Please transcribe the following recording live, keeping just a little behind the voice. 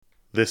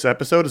This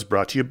episode is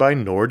brought to you by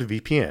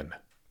NordVPN.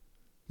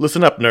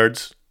 Listen up,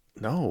 nerds.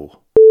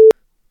 No.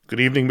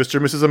 Good evening, Mr.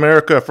 and Mrs.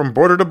 America, from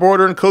border to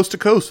border and coast to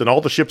coast and all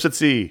the ships at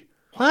sea.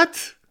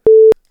 What?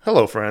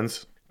 Hello,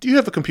 friends. Do you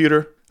have a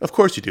computer? Of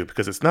course you do,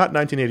 because it's not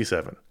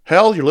 1987.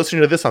 Hell, you're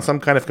listening to this on some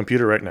kind of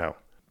computer right now.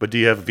 But do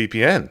you have a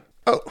VPN?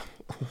 Oh,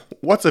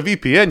 what's a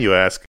VPN, you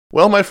ask?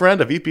 Well, my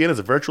friend, a VPN is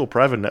a virtual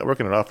private network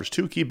and it offers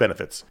two key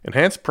benefits: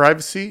 enhanced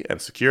privacy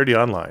and security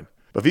online.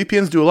 But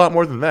VPNs do a lot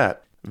more than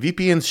that.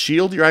 VPNs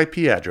shield your IP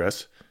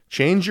address,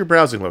 change your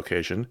browsing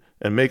location,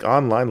 and make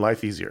online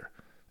life easier.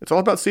 It's all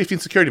about safety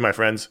and security, my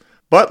friends.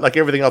 But like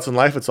everything else in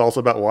life, it's also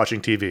about watching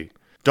TV.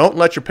 Don't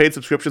let your paid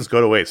subscriptions go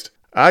to waste.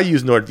 I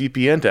use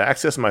NordVPN to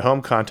access my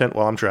home content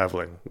while I'm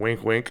traveling.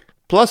 Wink, wink.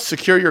 Plus,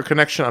 secure your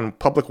connection on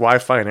public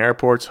Wi-Fi in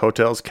airports,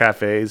 hotels,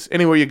 cafes,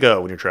 anywhere you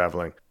go when you're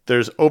traveling.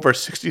 There's over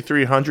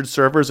 6,300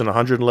 servers in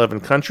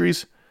 111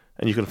 countries,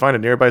 and you can find a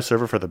nearby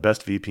server for the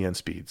best VPN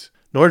speeds.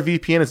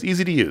 NordVPN is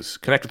easy to use.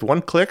 Connect with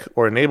one click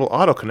or enable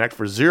auto-connect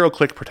for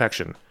zero-click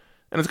protection.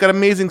 And it's got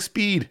amazing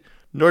speed.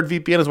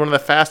 NordVPN is one of the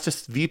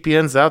fastest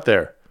VPNs out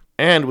there.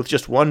 And with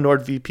just one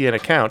NordVPN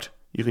account,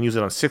 you can use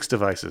it on 6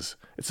 devices.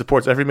 It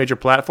supports every major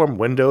platform: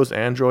 Windows,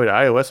 Android,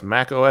 iOS,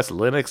 macOS,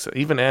 Linux,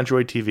 even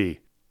Android TV.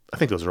 I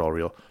think those are all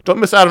real. Don't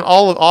miss out on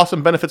all the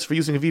awesome benefits for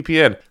using a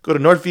VPN. Go to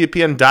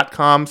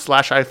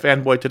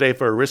nordvpn.com/ifanboy today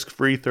for a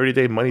risk-free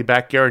 30-day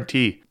money-back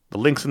guarantee. The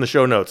link's in the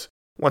show notes.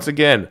 Once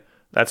again,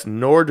 that's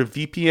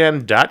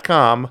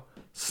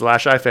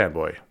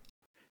nordvpn.com/ifanboy.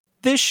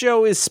 This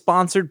show is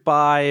sponsored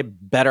by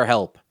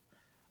BetterHelp.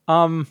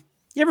 You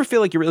ever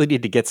feel like you really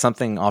need to get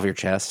something off your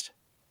chest?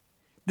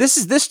 This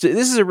is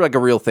like a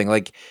real thing.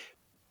 Like,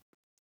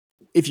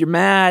 if you're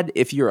mad,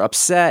 if you're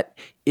upset,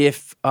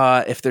 if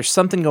there's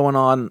something going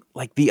on,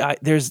 like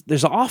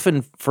there's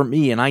often for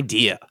me an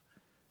idea.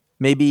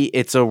 Maybe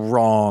it's a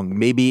wrong,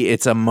 maybe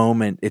it's a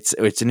moment,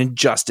 it's an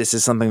injustice,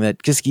 it's something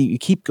that just you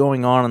keep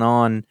going on and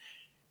on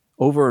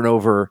over and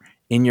over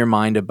in your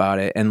mind about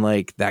it, and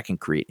like that can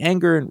create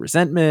anger and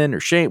resentment or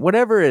shame,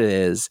 whatever it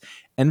is.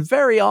 And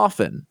very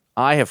often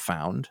I have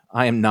found,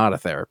 I am not a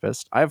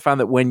therapist, I have found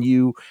that when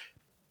you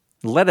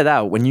let it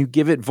out, when you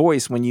give it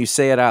voice, when you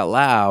say it out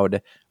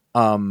loud,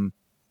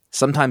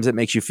 sometimes it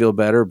makes you feel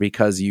better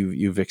because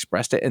you've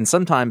expressed it, and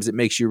sometimes it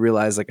makes you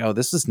realize like, oh,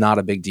 this is not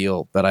a big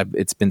deal, but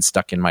it's been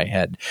stuck in my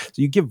head.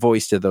 So you give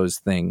voice to those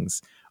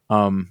things,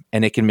 and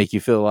it can make you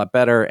feel a lot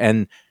better.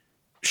 And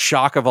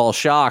shock of all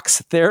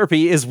shocks,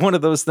 therapy is one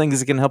of those things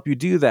that can help you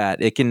do that.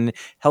 It can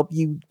help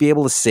you be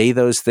able to say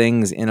those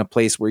things in a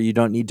place where you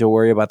don't need to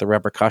worry about the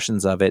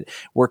repercussions of it,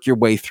 work your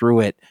way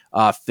through it,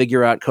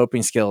 figure out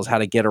coping skills, how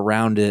to get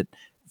around it,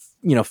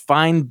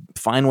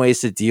 find ways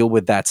to deal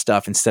with that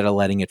stuff instead of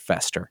letting it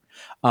fester.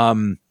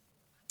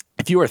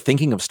 If you are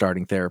thinking of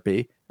starting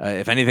therapy,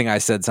 if anything I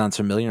said sounds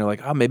familiar, you're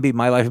like, oh, maybe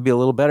my life would be a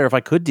little better if I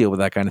could deal with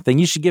that kind of thing,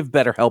 you should give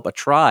BetterHelp a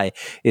try.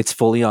 It's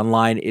fully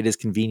online. It is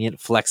convenient,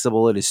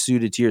 flexible. It is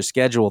suited to your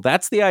schedule.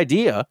 That's the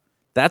idea.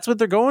 That's what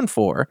they're going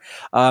for.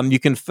 You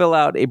can fill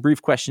out a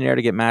brief questionnaire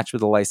to get matched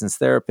with a licensed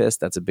therapist.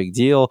 That's a big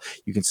deal.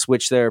 You can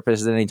switch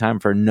therapists at any time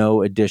for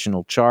no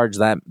additional charge.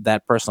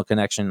 That personal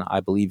connection, I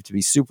believe, to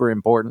be super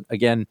important.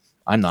 Again,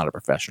 I'm not a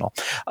professional.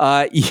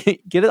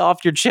 Get it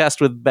off your chest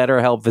with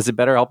BetterHelp. Visit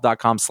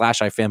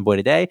BetterHelp.com/ifanboy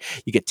today.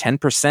 You get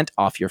 10%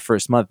 off your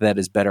first month. That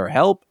is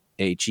BetterHelp,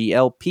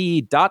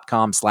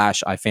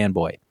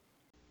 HELP.com/ifanboy.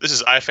 This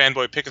is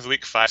iFanboy Pick of the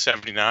Week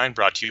 579,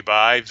 brought to you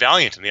by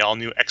Valiant and the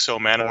all-new Exo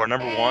Manowar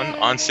 #1,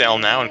 on sale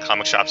now in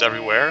comic shops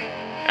everywhere,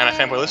 and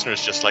iFanboy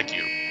listeners just like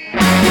you.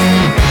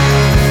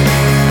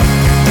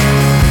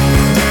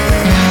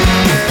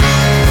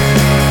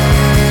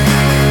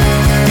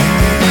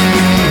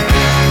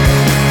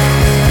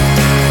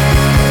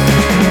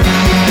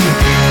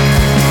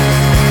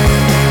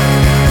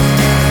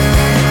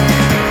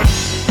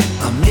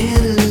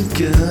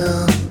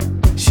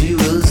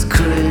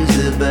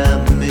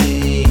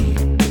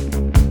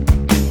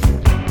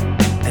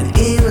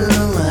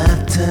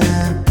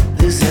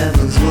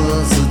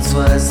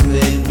 Twice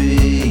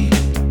maybe,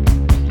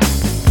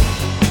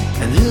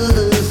 and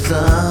who'd have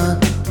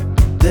thought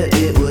that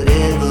it would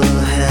ever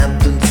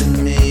happen to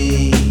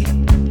me?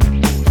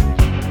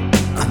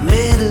 I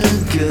met a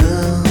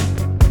girl,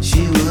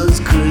 she was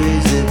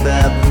crazy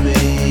about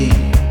me.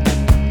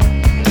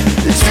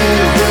 The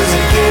truth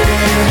wasn't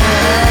getting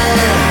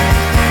high,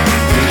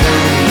 we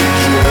don't need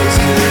drugs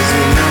 'cause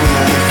we know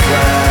how to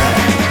fly.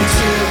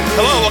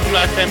 Hello, welcome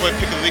to iFanboy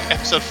Pick of the Week,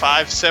 episode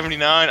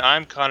 579.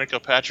 I'm Connor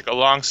Kilpatrick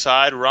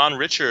alongside Ron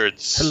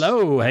Richards.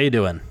 Hello, how you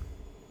doing?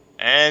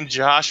 And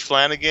Josh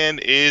Flanagan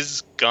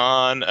is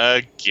gone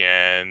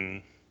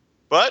again.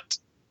 But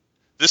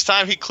this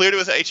time he cleared it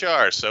with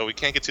HR, so we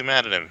can't get too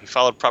mad at him. He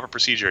followed proper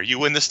procedure. You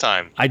win this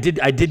time. I did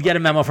get a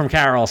memo from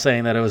Carol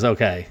saying that it was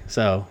okay.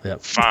 So,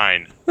 yep.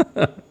 Fine.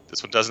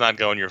 This one does not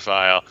go in your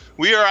file.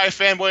 We are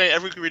iFanboy.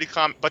 Every week we read a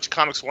bunch of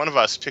comics. One of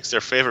us picks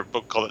their favorite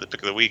book, called it the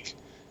Pick of the Week.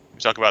 We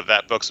talk about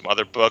that book, some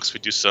other books. We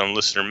do some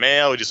listener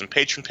mail. We do some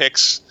patron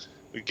picks.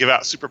 We give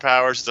out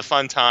superpowers. It's a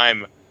fun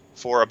time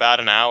for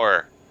about an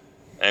hour.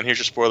 And here's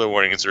your spoiler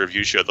warning. It's a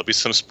review show. There'll be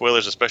some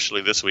spoilers,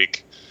 especially this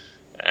week.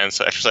 And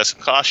so exercise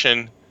some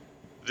caution.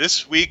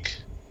 This week,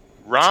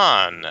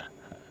 Ron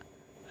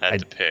had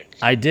to pick.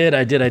 I did.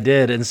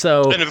 And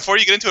so... And before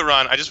you get into it,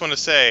 Ron, I just want to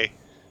say,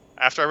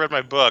 after I read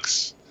my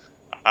books,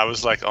 I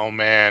was like, oh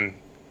man,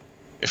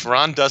 if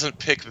Ron doesn't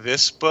pick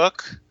this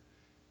book,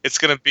 it's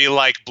going to be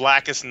like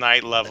Blackest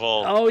Night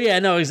level. Oh, yeah,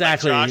 no,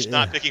 exactly. Like Josh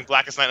not picking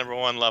Blackest Night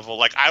 #1 level.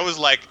 Like, I was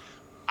like,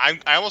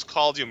 I almost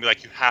called you and be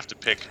like, you have to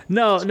pick.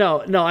 No,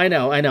 I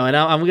know, and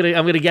I'm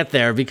gonna get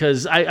there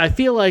because I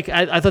feel like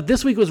I thought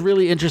this week was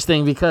really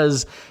interesting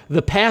because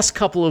the past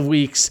couple of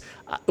weeks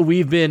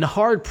we've been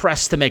hard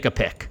pressed to make a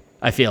pick.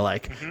 I feel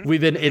like we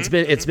had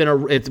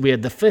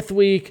the 5th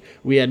week.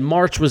 We had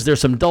March. Was there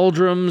some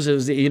doldrums? It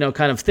was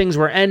kind of things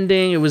were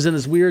ending. It was in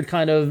this weird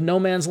kind of no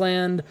man's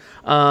land.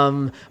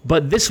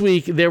 But this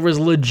week there was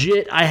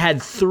legit. I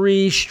had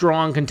 3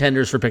 strong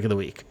contenders for pick of the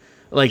week.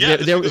 Like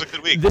this week was a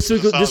good week. This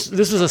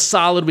was a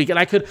solid week, and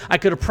I could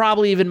have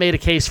probably even made a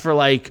case for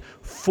like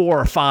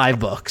 4 or 5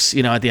 books,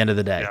 at the end of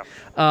the day.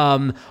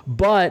 Yeah.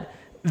 But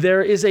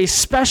there is a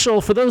special,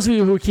 for those of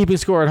you who are keeping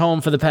score at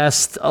home for the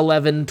past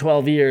 11,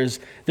 12 years,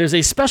 there's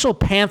a special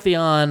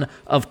pantheon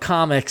of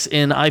comics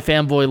in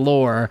iFanboy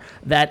lore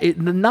that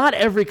not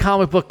every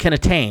comic book can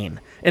attain.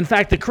 In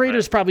fact, the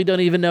creators probably don't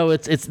even know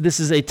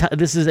this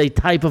is a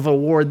type of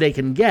award they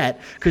can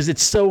get because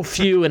it's so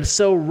few and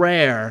so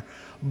rare.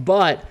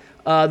 But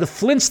the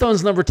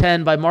Flintstones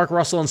 #10 by Mark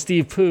Russell and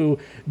Steve Pugh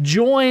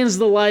joins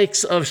the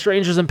likes of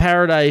Strangers in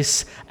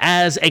Paradise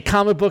as a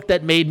comic book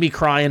that made me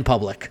cry in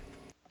public.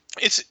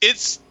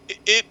 This,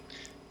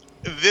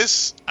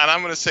 and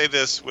I'm going to say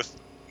this with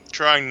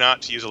trying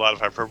not to use a lot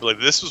of hyperbole.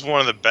 This was one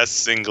of the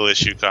best single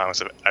issue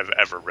comics I've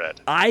ever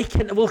read.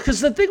 Because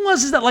the thing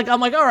was that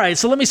I'm like, all right,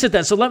 so let me sit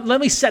down. So let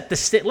me set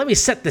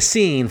the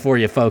scene for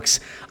you folks.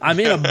 I'm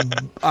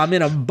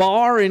in a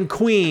bar in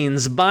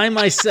Queens by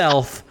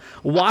myself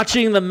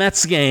watching the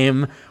Mets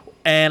game.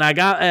 And I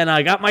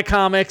got my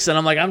comics, and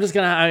I'm like, I'm just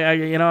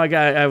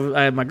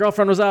gonna, my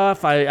girlfriend was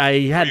off.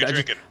 I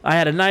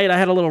had a night. I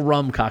had a little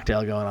rum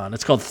cocktail going on.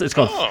 It's called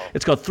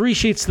 3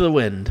 Sheets to the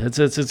Wind. It's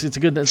a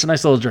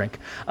nice little drink.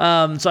 So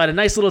I had a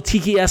nice little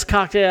tiki-esque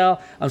cocktail.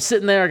 I'm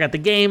sitting there. I got the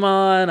game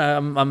on.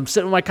 I'm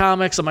sitting with my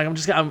comics. I'm like,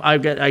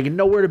 I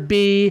know where to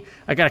be.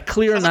 I got a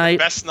clear night. Like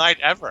the best night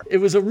ever. It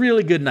was a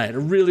really good night. A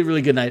really,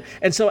 really good night.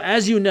 And so,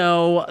 as you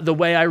know, the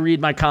way I read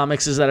my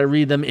comics is that I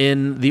read them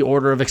in the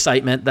order of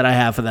excitement that I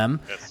have for them.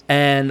 Yes.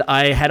 And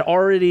I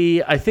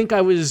think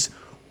I was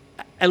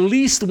at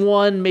least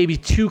 1, maybe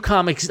 2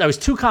 comics. I was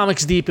 2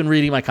 comics deep in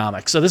reading my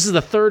comics. So this is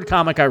the 3rd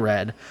comic I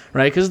read,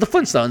 right? Because it's the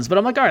Flintstones. But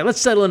I'm like, all right,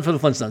 let's settle in for the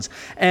Flintstones.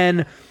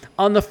 And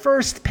on the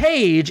first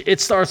page, it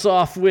starts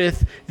off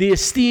with the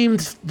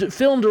esteemed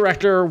film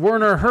director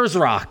Werner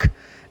Herzog.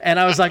 And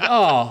I was like,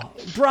 oh,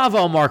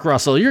 bravo, Mark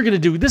Russell.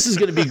 This is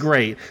going to be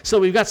great. So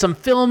we've got some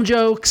film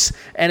jokes,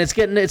 and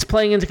it's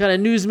playing into kind of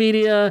news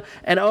media.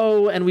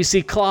 And we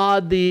see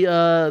Claude,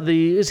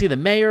 is he the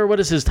mayor? What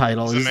is his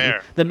title? He's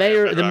the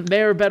mayor. The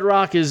mayor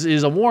Bedrock is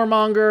a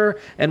warmonger,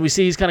 and we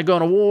see he's kind of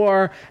going to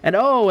war. And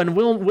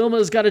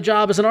Wilma's got a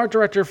job as an art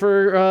director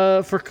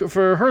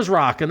for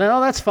Herzog. And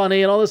then, that's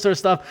funny, and all this sort of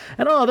stuff.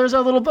 And there's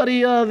our little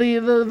buddy,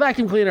 the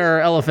vacuum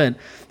cleaner elephant.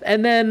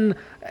 And then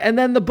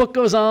the book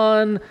goes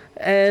on,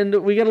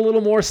 and we get a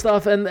little more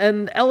stuff,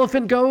 and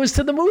Elephant goes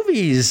to the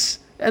movies.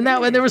 And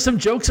there were some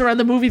jokes around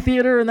the movie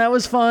theater, and that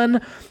was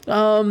fun.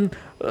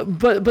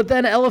 But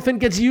then Elephant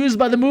gets used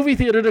by the movie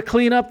theater to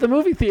clean up the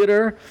movie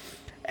theater,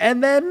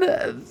 and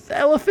then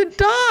Elephant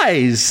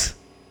dies.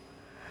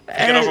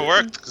 He got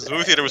overworked because the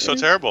movie theater was so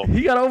terrible.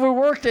 He got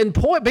overworked and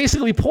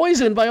basically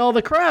poisoned by all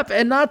the crap.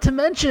 And not to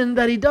mention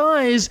that he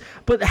dies,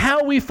 but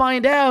how we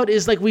find out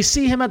is like we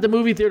see him at the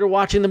movie theater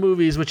watching the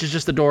movies, which is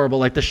just adorable.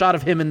 Like the shot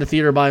of him in the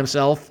theater by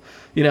himself,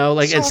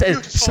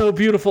 it's so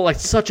beautiful, like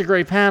such a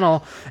great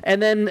panel. And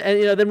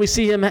then we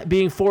see him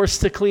being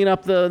forced to clean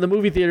up the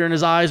movie theater, and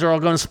his eyes are all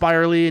going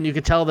spirally, and you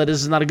could tell that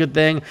this is not a good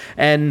thing.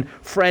 And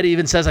Fred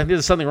even says, I think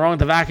there's something wrong with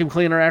the vacuum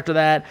cleaner after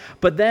that.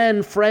 But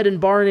then Fred and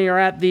Barney are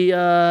at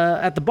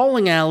the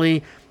bowling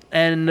alley,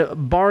 and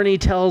Barney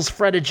tells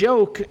Fred a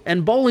joke,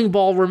 and Bowling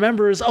Ball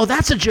remembers, oh,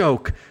 that's a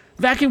joke.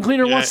 Vacuum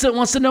cleaner wants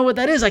to know what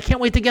that is. I can't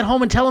wait to get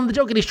home and tell him the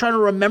joke, and he's trying to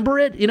remember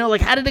it.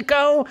 How did it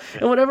go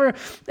and whatever.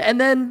 And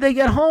then they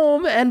get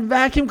home, and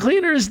vacuum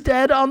cleaner is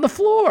dead on the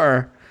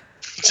floor.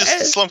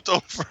 Just slumped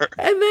over.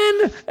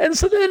 And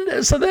so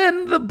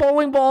then the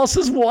bowling ball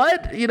says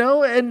what,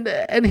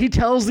 and he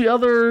tells the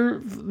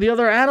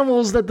other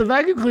animals that the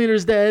vacuum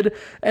cleaner's dead.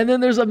 And then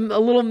there's a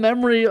little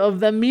memory of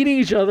them meeting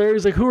each other.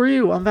 He's like, who are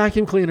you? I'm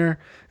vacuum cleaner.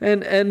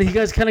 And he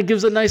guys kind of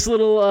gives a nice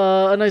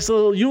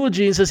little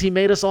eulogy and says he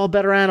made us all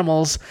better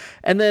animals.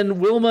 And then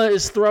Wilma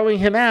is throwing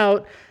him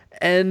out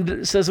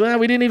and says, well,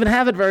 we didn't even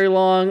have it very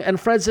long. And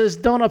Fred says,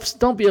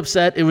 don't be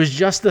upset. It was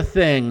just a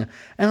thing.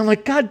 And I'm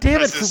like, God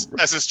damn it.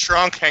 As his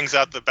trunk hangs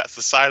out the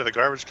side of the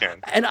garbage can.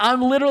 And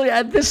I'm literally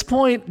at this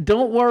point,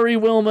 don't worry,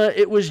 Wilma.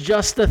 It was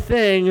just a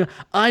thing.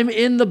 I'm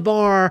in the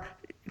bar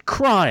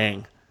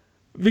crying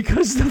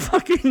because the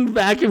fucking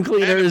vacuum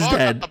cleaner is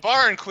dead. A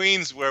bar in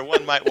Queens where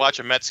one might watch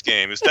a Mets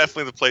game is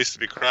definitely the place to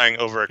be crying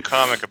over a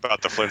comic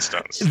about the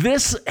Flintstones.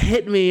 This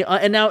hit me,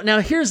 and now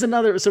here's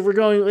another. So we're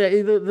going.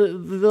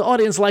 The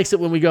audience likes it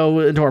when we go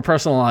into our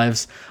personal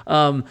lives.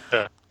 I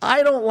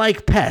don't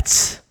like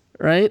pets.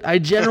 Right? I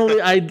generally,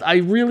 I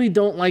really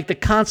don't like the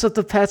concept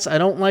of pets. I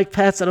don't like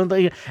pets. I don't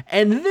think,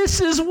 and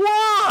this is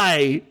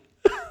why.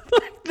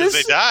 Because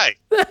they die.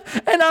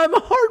 And I'm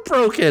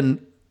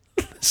heartbroken.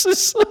 This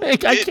is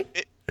like,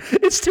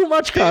 it's too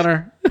much,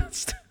 Connor.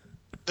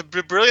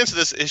 The brilliance of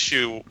this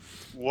issue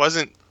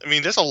wasn't, I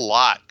mean, there's a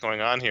lot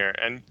going on here.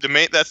 And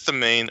that's the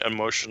main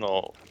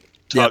emotional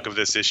tug of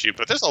this issue.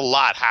 But there's a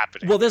lot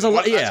happening. Well, there's a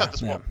lot,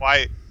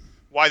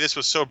 Why this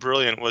was so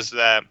brilliant was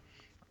that,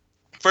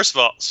 first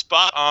of all,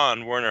 spot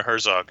on Werner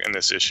Herzog in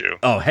this issue.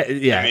 Oh,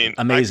 yeah, I mean,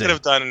 amazing. I could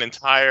have done an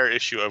entire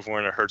issue of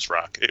Werner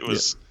Herzog. It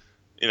was,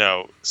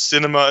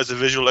 cinema is a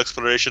visual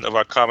exploration of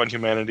our common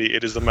humanity.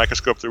 It is the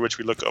microscope through which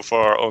we look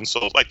for our own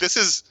souls. Like, this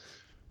is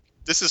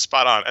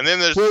spot on. And then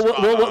there's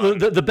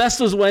the best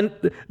was when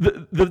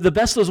the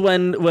best was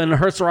when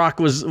Herzog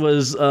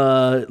was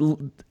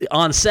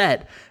on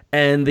set.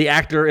 And the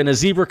actor in a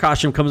zebra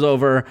costume comes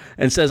over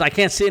and says, "I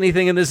can't see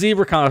anything in the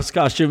zebra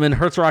costume." And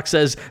Herzog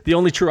says, "The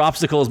only true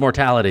obstacle is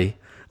mortality."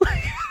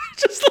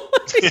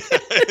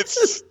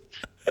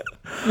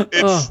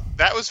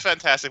 That was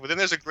fantastic. But then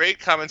there's a great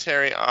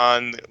commentary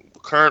on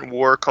current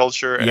war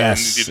culture and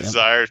the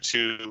desire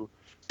to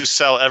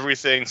sell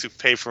everything to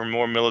pay for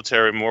more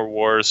military, more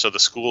wars. So the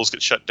schools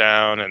get shut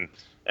down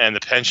and the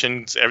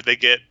pensions they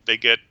get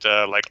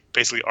like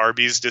basically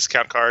Arby's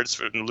discount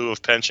cards in lieu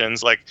of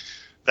pensions. Like,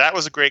 that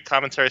was a great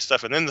commentary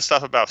stuff. And then the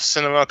stuff about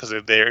cinema, because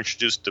they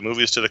introduced the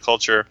movies to the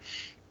culture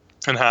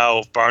and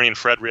how Barney and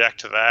Fred react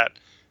to that.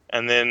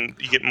 And then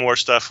you get more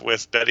stuff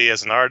with Betty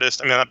as an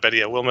artist. I mean, not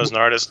Betty, Wilma as an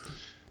artist.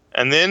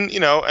 And then,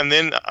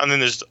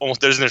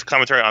 there's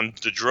commentary on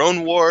the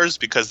drone wars,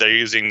 because they're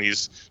using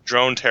these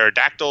drone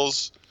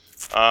pterodactyls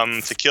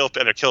to kill,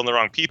 and they're killing the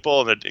wrong people,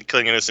 and they're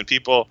killing innocent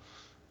people.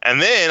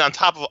 And then on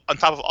top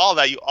of all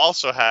that, you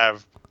also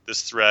have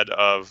this thread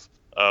of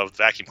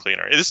vacuum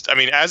cleaner.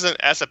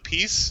 As a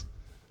piece,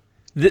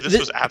 this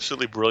was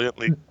absolutely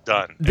brilliantly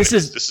done. This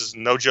is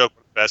no joke, one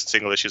of the best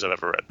single issues I've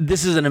ever read.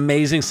 This is an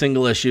amazing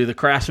single issue. The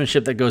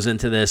craftsmanship that goes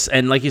into this,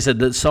 and like you said,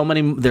 there's so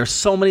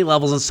many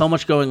levels and so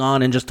much going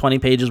on in just 20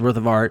 pages worth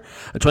of art,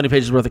 20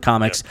 pages worth of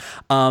comics.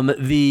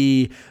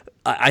 Yeah.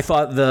 I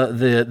thought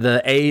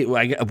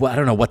I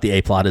don't know what the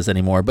A plot is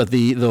anymore, but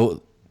the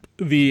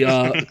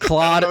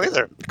Claude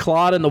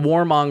and the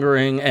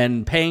warmongering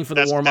and paying for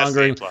the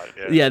warmongering.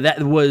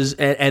 That was,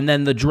 and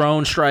then the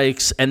drone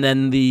strikes, and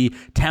then the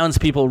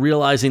townspeople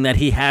realizing that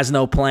he has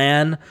no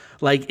plan,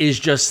 like, is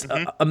just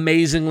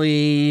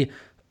amazingly,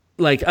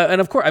 like,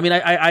 and of course, I mean,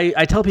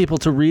 I tell people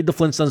to read the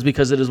Flintstones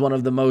because it is one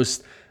of the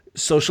most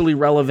socially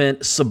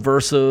relevant,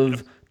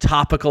 subversive,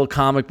 topical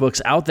comic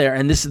books out there,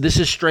 and this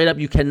is straight up.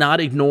 You cannot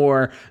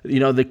ignore,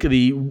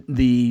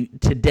 the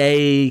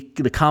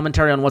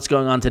commentary on what's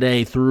going on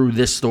today through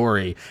this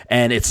story,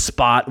 and it's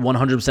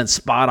 100%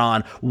 spot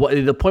on.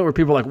 The point where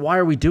people are like, why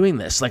are we doing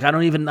this? Like, I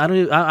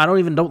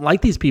don't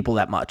like these people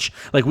that much.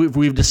 Like,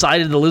 we've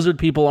decided the lizard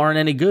people aren't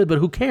any good, but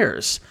who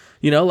cares?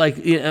 And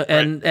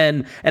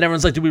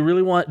everyone's like, do we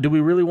really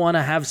want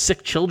to have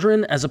sick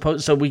children as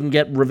opposed so we can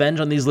get revenge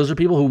on these lizard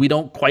people who we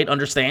don't quite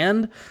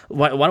understand?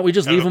 Why don't we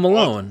just leave them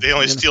alone? They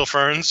only steal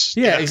ferns.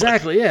 Yeah,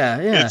 exactly.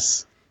 Yeah.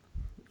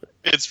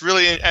 It's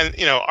really, and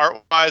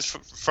art-wise,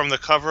 from the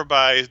cover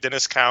by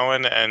Dennis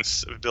Cowan and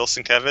Bill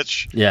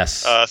Sienkiewicz.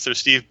 Yes. Through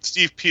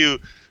Steve Pugh,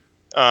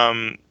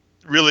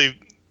 really,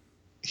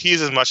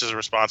 he's as much as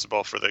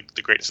responsible for the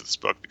greatness of this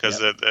book, because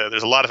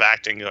there's a lot of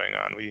acting going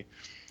on. We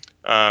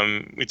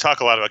talk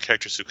a lot about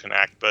characters who can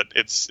act, but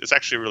it's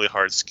actually a really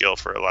hard skill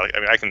for a lot of.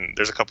 I mean,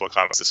 there's a couple of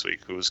comics this week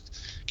whose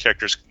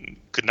characters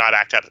could not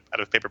act out of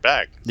a paper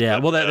bag. Yeah,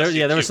 well, there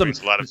was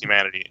a lot of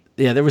humanity.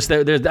 Yeah, there's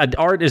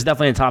art is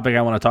definitely a topic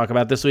I want to talk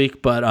about this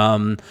week, but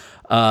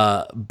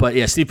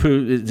yeah, Steve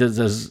Pugh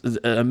does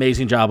an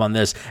amazing job on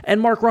this,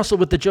 and Mark Russell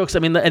with the jokes. I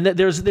mean, and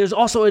there's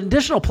also an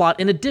additional plot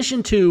in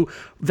addition to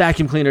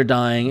vacuum cleaner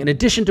dying, in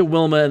addition to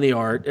Wilma and the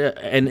art,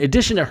 in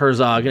addition to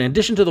Herzog, in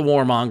addition to the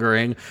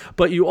warmongering,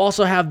 but you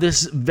also have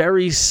this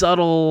very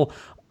subtle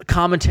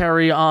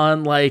commentary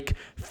on, like,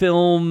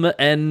 film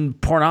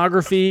and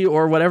pornography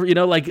or whatever,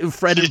 like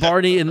Fred and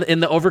Barney in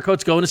the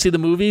overcoats going to see the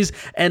movies,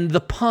 and the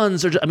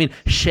puns are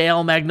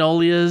shale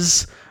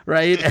magnolias,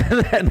 right?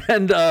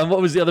 and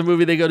what was the other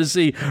movie they go to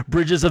see?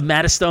 Bridges of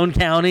Madistone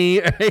County,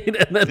 right?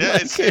 And then,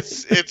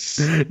 it's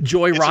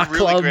Joy Rock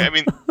really Club. Great. I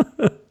mean,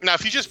 now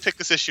if you just pick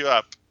this issue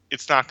up,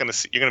 it's not going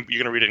to. You're going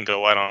to read it and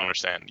go, I don't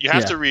understand. You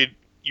have to read.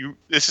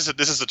 This is a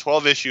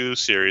 12-issue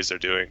series they're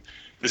doing.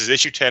 This is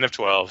issue 10 of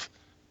 12.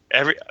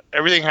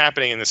 Everything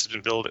happening in this has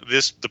been building.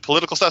 The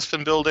political stuff's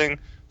been building.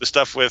 The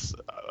stuff with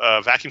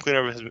vacuum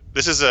cleaner.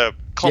 This is a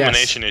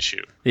culmination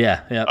issue.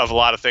 Yeah. Of a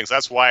lot of things.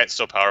 That's why it's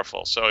so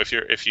powerful. So if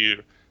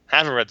you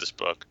haven't read this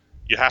book,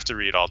 you have to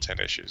read all 10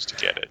 issues to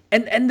get it.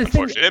 And the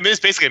thing, I mean, it's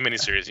basically a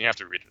miniseries, and you have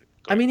to read it.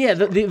 I mean, yeah,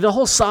 the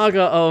whole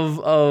saga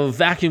of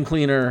Vacuum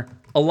Cleaner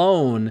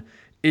alone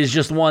is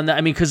just one that,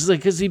 I mean, because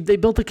they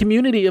built a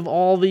community of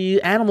all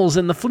the animals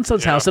in the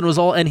Flintstones house,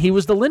 and he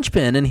was the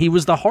linchpin, and he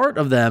was the heart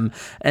of them,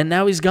 and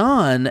now he's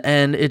gone,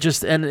 and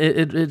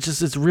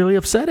it's really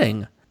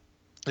upsetting.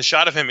 The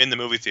shot of him in the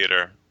movie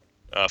theater,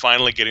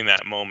 finally getting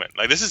that moment,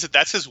 like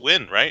that's his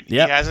win, right?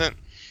 Yeah.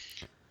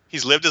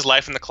 He's lived his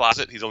life in the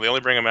closet. He's only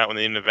bring him out when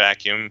they need a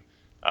vacuum.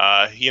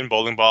 He and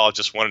Bowling Ball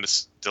just wanted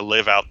to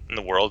live out in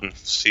the world and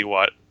see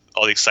what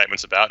all the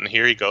excitement's about, and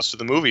here he goes to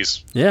the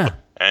movies. Yeah.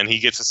 And he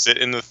gets to sit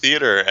in the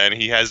theater, and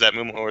he has that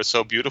moment where it's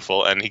so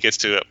beautiful, and he gets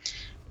to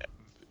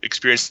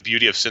experience the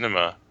beauty of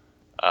cinema.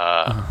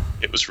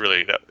 It was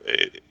really, that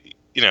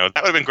would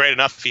have been great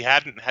enough if he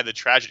hadn't had the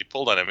tragedy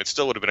pulled on him. It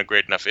still would have been a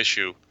great enough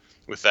issue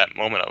with that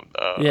moment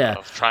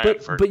of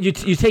triumph. But you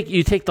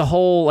take the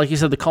whole, like you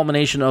said, the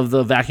culmination of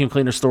the Vacuum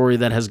Cleaner story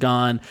that has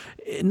gone,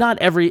 not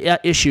every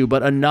issue,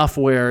 but enough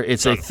where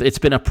it's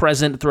been a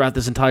present throughout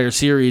this entire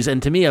series,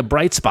 and to me a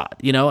bright spot.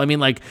 I mean,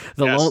 like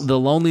the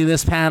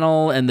loneliness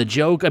panel and the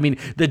joke. I mean,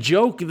 the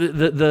joke,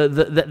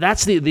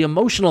 that's the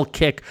emotional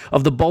kick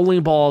of the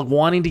bowling ball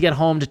wanting to get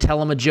home to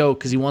tell him a joke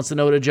because he wants to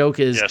know what a joke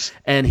is,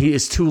 and he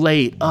is too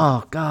late.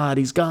 Oh God,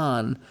 he's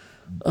gone.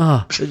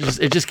 Oh,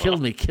 it just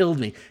killed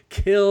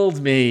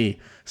me.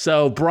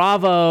 So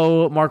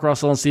bravo, Mark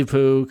Russell and Steve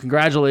Pooh.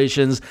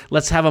 Congratulations.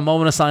 Let's have a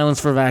moment of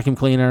silence for Vacuum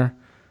Cleaner.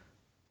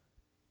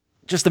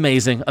 Just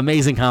amazing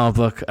comic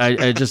book.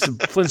 I just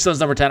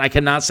Flintstones number 10. I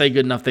cannot say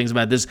good enough things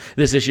about this.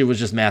 This issue was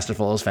just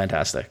masterful. It was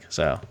fantastic.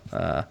 So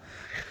I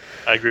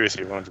agree with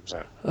you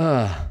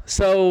 100%.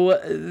 So,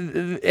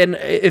 and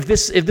if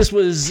this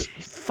was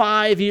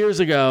 5 years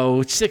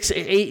ago, 6,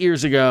 8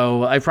 years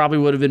ago, I probably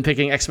would have been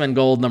picking X-Men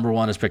Gold number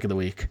 1 as pick of the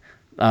week.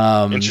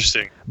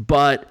 Interesting.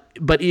 But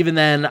even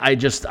then,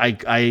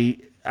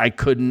 I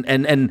couldn't,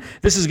 and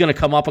this is going to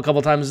come up a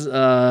couple times,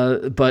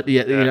 but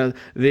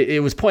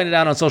it was pointed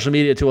out on social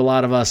media to a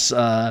lot of us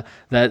that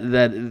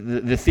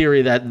the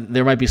theory that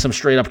there might be some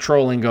straight up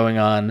trolling going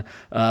on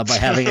by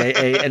having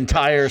a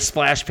entire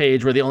splash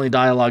page where the only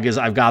dialogue is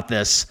 "I've got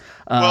this."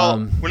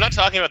 Well, we're not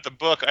talking about the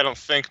book, I don't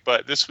think,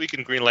 but this week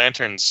in Green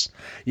Lanterns,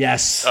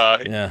 yes,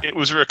 it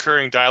was a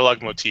recurring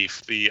dialogue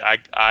motif. The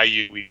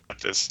we got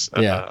this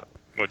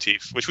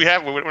motif, which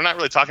we're not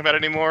really talking about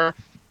anymore.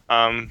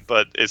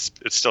 But it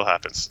still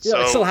happens.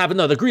 Yeah, it still happened.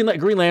 No, the Green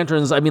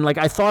Lanterns. I mean, like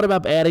I thought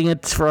about adding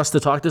it for us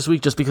to talk this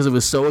week just because it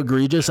was so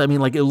egregious. I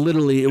mean, like it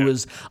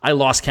was. I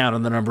lost count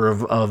on the number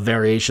of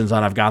variations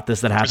on "I've got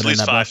this" that happened in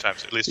that book.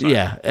 At least 5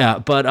 times. Yeah.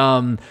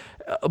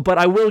 But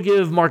I will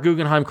give Mark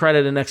Guggenheim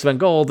credit in X-Men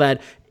Gold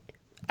that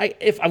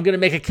if I'm going to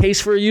make a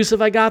case for a use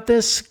of "I got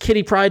this,"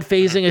 Kitty Pryde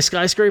phasing a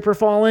skyscraper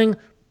falling.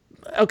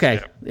 Okay,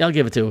 I'll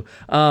give it to.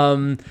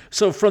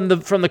 So from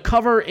the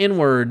cover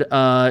inward,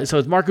 so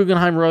it's Mark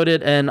Guggenheim wrote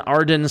it and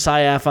Arden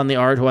Syaf on the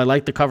art, who I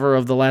liked the cover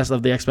of the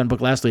X-Men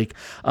book last week.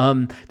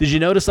 Did you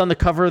notice on the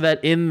cover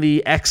that in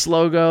the X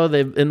logo,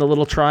 in the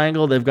little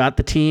triangle, they've got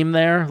the team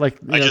there? Like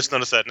I just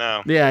noticed that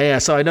now. Yeah.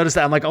 So I noticed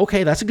that. I'm like,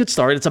 okay, that's a good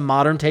start. It's a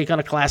modern take on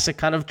a classic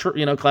kind of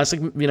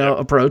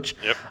approach.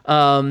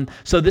 Yep.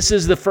 So this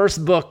is the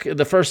first book,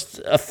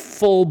 a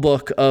full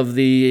book of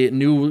the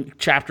new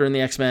chapter in the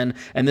X-Men,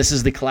 and this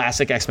is the classic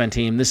X-Men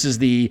team. This is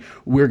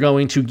we're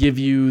going to give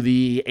you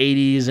the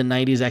 80s and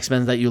 90s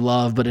X-Men that you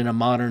love, but in a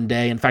modern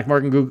day. In fact,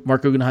 Mark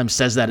Guggenheim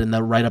says that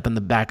right up in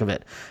the back of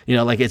it.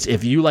 Like it's,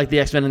 if you like the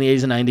X-Men in the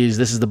 80s and 90s,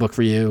 this is the book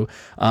for you.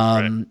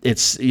 Right.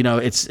 It's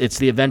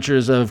the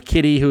adventures of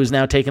Kitty, who is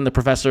now taken the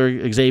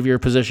Professor Xavier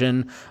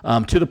position,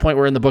 to the point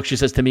where in the book she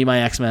says, "To me, my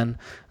X-Men."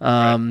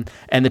 And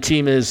the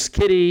team is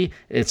Kitty,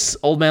 it's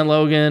Old Man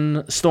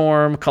Logan,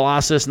 Storm,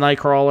 Colossus,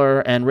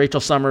 Nightcrawler, and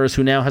Rachel Summers,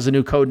 who now has a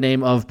new code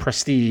name of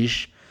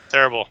Prestige.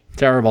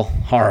 Terrible.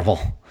 Horrible.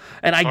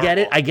 And I get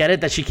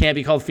it that she can't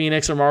be called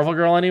Phoenix or Marvel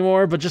Girl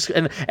anymore, but just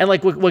and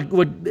like what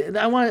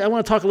I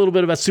want to talk a little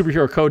bit about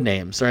superhero code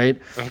names,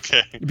 right?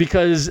 Okay.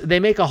 Because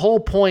they make a whole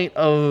point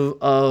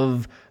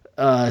of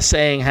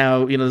saying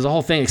how, there's a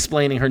whole thing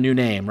explaining her new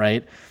name,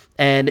 right?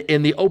 And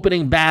in the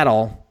opening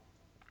battle,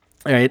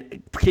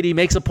 right, Kitty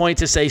makes a point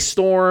to say,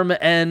 "Storm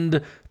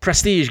and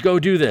Prestige, go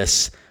do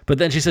this." But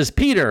then she says,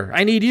 "Peter,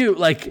 I need you."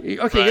 Like,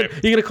 okay,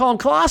 you're going to call him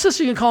Colossus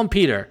or you're going to call him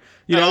Peter?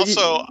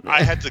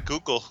 I had to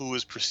Google who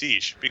was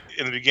Prestige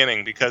in the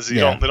beginning because they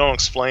don't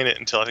explain it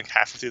until I think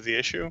halfway through the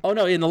issue. Oh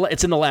no,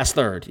 it's in the last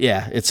third.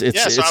 Yeah, so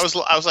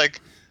I was like,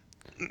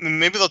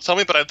 maybe they'll tell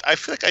me, but I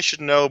feel like I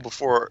should know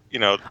before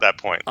that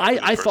point.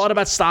 I thought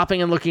about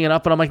stopping and looking it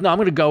up, but I'm like, no, I'm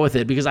going to go with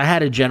it because I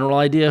had a general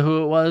idea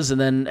who it was,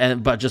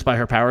 but just by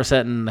her power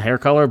set and hair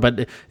color.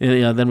 But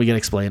then we get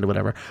explained or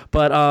whatever.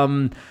 But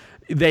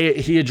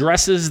he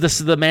addresses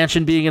the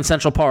mansion being in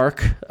Central Park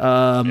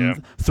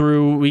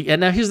through. And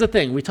now here's the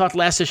thing: we talked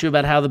last issue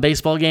about how the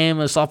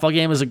softball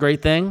game is a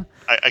great thing.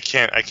 I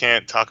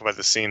can't talk about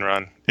the scene,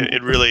 Ron.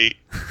 It really,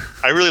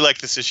 I really like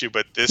this issue,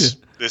 but this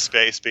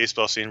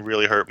baseball scene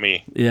really hurt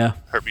me. Yeah,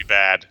 hurt me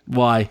bad.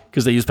 Why?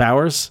 Because they use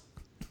powers?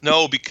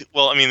 No,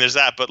 there's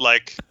that, but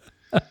like.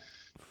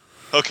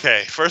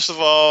 Okay, first of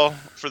all,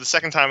 for the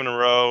second time in a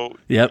row,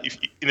 Yep.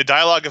 In the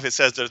dialogue, if it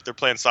says that they're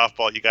playing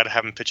softball, you got to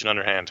have them pitch an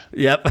underhand.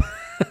 Yep.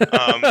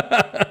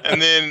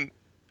 And then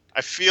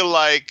I feel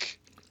like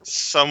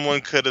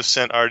someone could have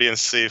sent Artie and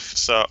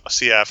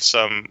CF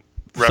some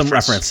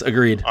reference.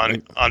 Agreed.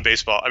 on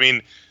baseball. I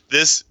mean,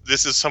 this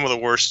is some of the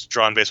worst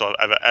drawn baseball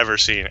I've ever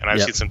seen, and I've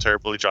Yep. seen some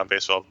terribly drawn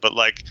baseball. But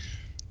like,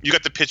 you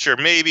got the pitcher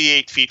maybe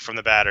 8 feet from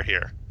the batter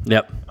here.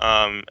 Yep.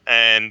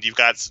 And you've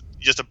got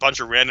just a bunch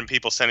of random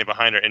people standing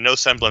behind her and no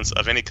semblance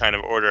of any kind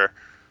of order.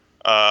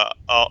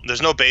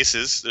 There's no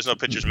bases. There's no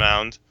pitcher's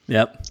mound.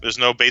 Yep. There's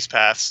no base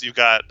paths. You've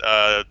got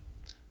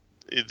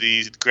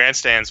the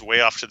grandstands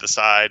way off to the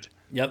side.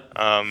 Yep.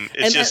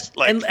 It's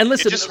and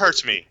listen, it just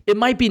hurts me. It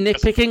might be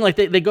nitpicking. Like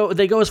they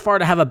go as far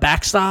to have a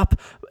backstop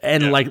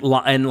and like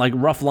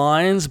rough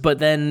lines, but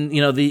then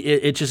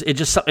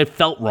it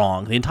felt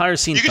wrong. The entire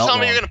scene. You can felt tell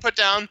me wrong. you're going to put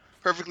down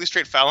perfectly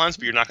straight foul lines,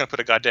 but you're not going to put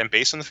a goddamn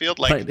base on the field.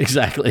 Like Right,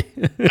 exactly.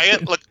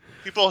 look,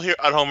 people here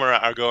at home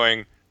are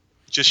going,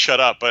 just shut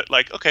up. But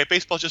like, okay,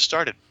 baseball just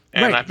started,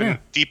 and Right, I've been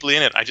deeply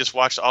in it. I just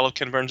watched all of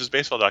Ken Burns'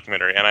 baseball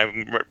documentary, and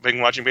I've been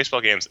watching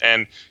baseball games.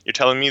 And you're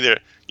telling me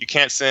that you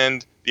can't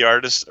send the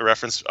artist a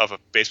reference of a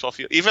baseball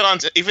field, even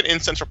in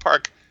Central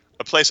Park,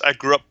 a place I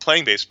grew up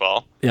playing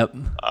baseball. Yep.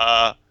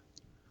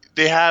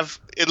 They have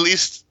at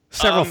least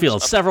Several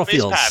fields.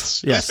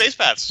 Paths. Yes. Base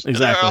paths.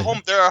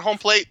 Exactly. There are home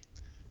plate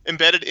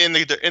embedded in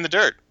the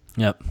dirt.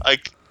 Yep.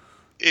 Like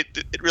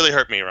it really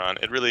hurt me, Ron.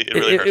 It really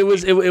hurt me.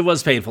 It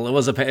was painful. It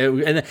was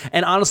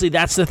and honestly,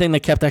 that's the thing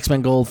that kept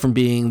X-Men Gold from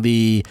being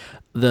the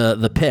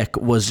pick,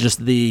 was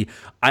just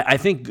I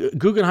think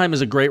Guggenheim is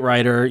a great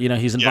writer. You know,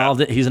 he's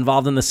involved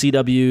in the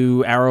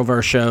CW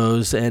Arrowverse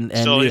shows and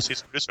he's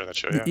a producer on that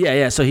show.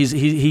 Yeah. So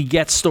he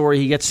gets story,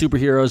 he gets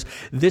superheroes.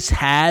 This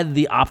had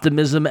the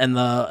optimism and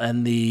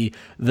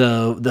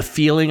the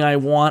feeling I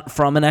want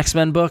from an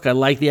X-Men book. I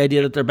like the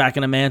idea that they're back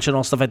in a mansion,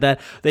 all stuff like that.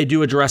 They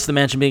do address the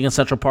mansion being in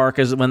Central Park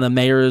as when the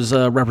mayor's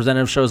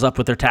representative shows up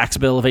with their tax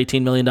bill of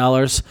 $18 million.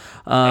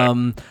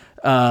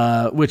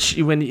 Which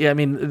when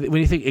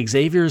you think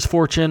Xavier's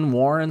fortune,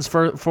 Warren's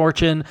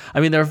fortune, I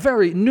mean, there are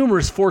very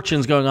numerous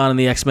fortunes going on in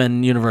the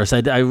X-Men universe.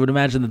 I would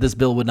imagine that this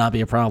bill would not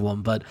be a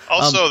problem, but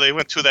also they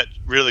went through that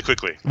really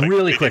quickly.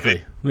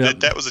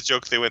 Yep. That was a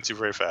joke they went to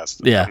very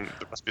fast. Yeah. And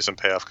there must be some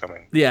payoff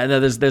coming. Yeah, no,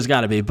 there's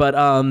got to be, but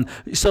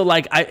so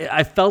like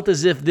I felt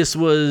as if this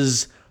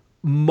was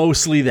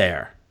mostly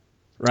there,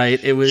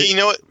 right? It was. You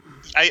know what?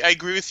 I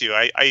agree with you.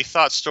 I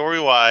thought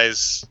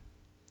story-wise,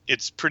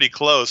 it's pretty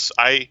close.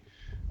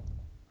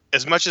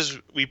 As much as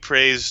we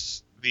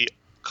praised the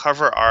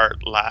cover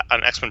art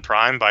on X-Men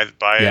Prime by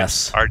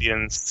Yes. Artie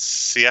and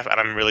CF, and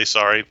I'm really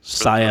sorry for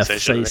the CF,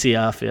 pronunciation.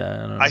 CF, yeah. I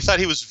don't know. I thought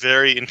he was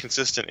very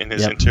inconsistent in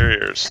his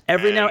interiors.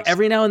 Every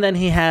now and then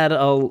he had a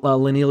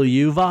Lanil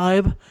Yu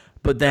vibe,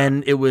 but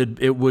then it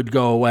would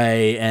go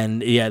away,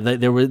 and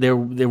there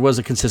was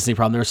a consistency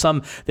problem.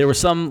 There was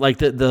some like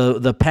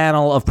the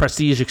panel of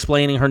Prestige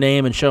explaining her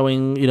name and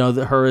showing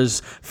her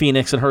as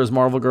Phoenix and her as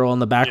Marvel Girl in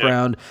the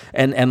background,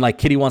 and like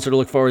Kitty wants her to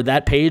look forward.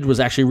 That page was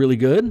actually really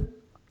good.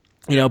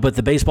 But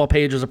the baseball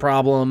page was a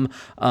problem.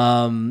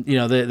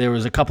 There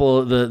was a couple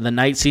of the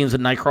night scenes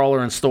with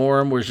Nightcrawler and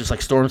Storm, where it's just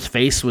like Storm's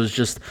face was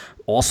just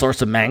all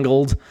sorts of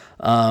mangled.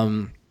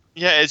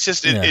 It's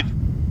just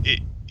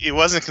it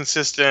wasn't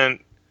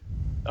consistent.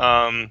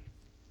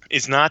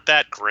 Is not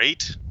that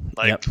great.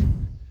 Like,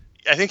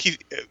 I think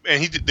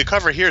the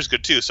cover here is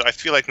good too. So I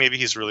feel like maybe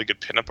he's a really good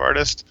pinup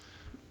artist,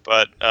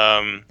 but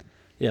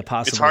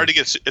possibly. It's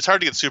hard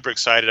to get super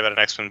excited about an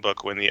X-Men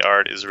book when the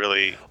art is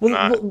really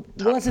well,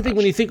 that's the thing.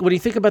 When you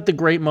think about the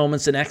great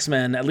moments in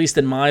X-Men, at least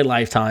in my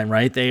lifetime,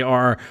 right? They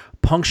are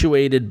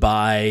punctuated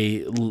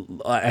by,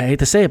 I hate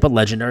to say it, but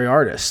legendary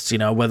artists.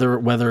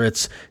 Whether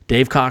it's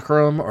Dave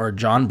Cockrum or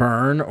John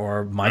Byrne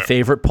or my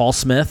favorite Paul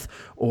Smith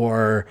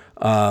or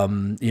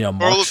Mark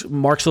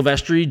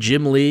Silvestri,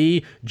 Jim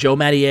Lee, Joe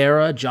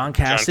Mattiera, John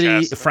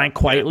Cassidy, Frank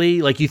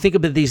Quitely. Like, you think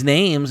about these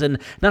names, and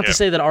not to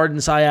say that Arden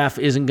Syaf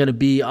isn't going to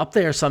be up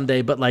there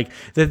someday, but like,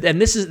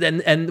 and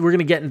we're going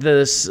to get into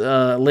this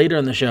later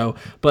in the show.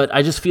 But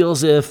I just feel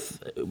as if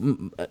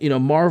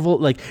Marvel,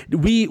 like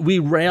we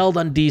railed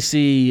on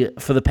DC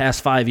for the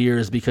past 5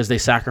 years because they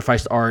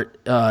sacrificed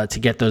art to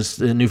get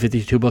those New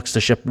 52 books to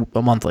ship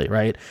monthly,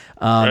 right?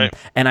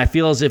 And I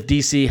feel as if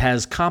DC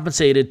has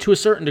compensated to a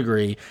certain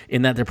degree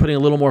in that they're putting a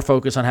little more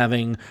focus on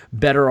having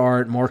better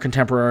art, more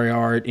contemporary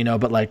art,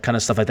 but like kind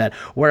of stuff like that.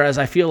 Whereas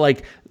I feel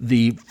like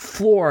the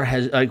floor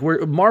has, like,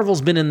 where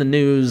Marvel's been in the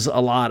news a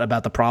lot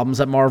about the problems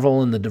at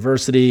Marvel and the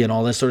diversity and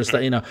all this sort of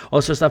stuff, all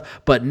this sort of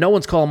stuff. But no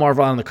one's calling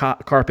Marvel on the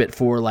carpet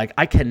for, like,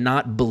 I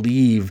cannot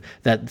believe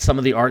that some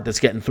of the art that's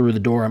getting through the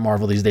door at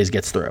Marvel these days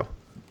gets through.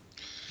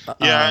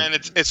 And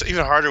it's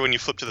even harder when you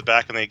flip to the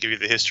back and they give you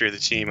the history of the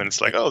team, and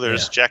it's like, oh,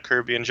 there's Jack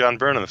Kirby and John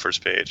Byrne on the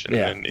first page,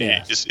 and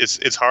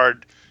it's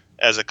hard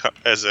as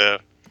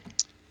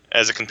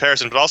as a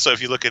comparison. But also,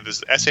 if you look at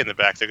this essay in the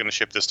back, they're going to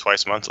ship this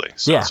twice monthly.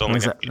 So Yeah, it's only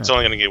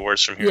going to get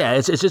worse from here. Yeah,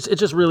 it's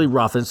just really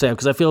rough and sad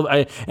because I feel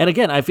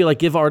like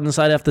give Arden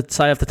side after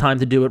the time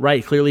to do it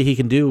right. Clearly, he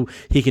can do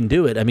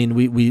it. I mean,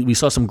 we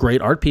saw some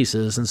great art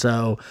pieces, and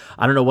so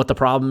I don't know what the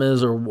problem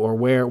is or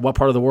what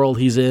part of the world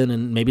he's in,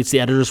 and maybe it's the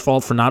editor's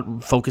fault for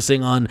not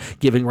focusing on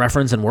giving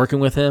reference and working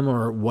with him,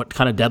 or what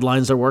kind of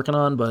deadlines they're working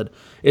on. But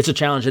it's a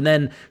challenge. And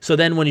then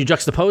when you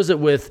juxtapose it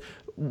with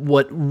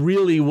what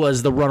really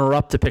was the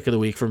runner-up to pick of the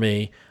week for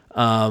me,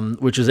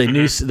 which is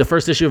the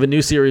first issue of a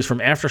new series from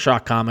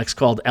Aftershock Comics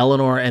called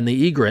Eleanor and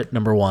the Egret,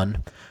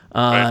 #1.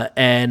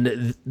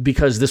 And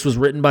because this was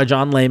written by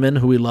John Layman,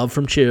 who we love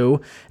from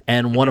Chew,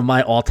 and one of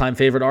my all-time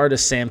favorite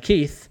artists, Sam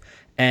Keith.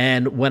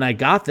 And when I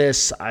got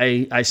this,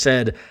 I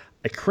said,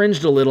 I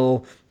cringed a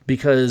little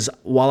because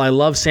while I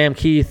love Sam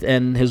Keith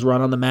and his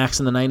run on the Max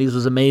in the 90s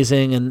was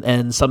amazing,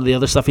 and some of the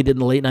other stuff he did in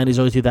the late 90s,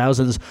 early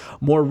 2000s,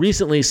 more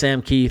recently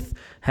Sam Keith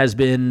has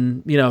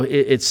been,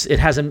 it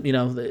hasn't,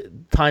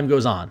 time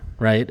goes on,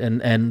 right?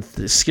 And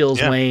the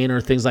skills wane or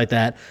things like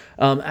that.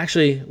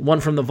 Actually,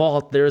 one from the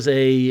vault, there's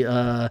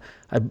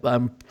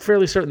I'm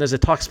fairly certain there's a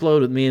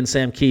Talk'Splode with me and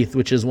Sam Keith,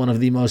 which is one of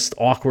the most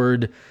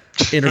awkward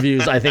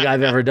interviews I think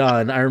I've ever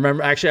done. I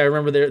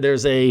remember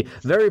there's a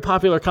very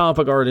popular comic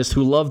book artist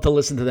who loved to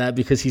listen to that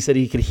because he said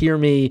he could hear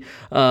me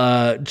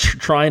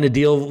trying to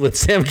deal with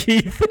Sam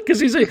Keith because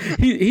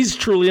he's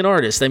truly an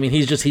artist. I mean,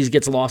 he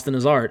gets lost in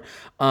his art.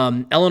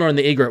 Eleanor and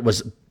the Egret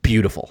was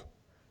beautiful.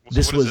 What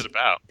is it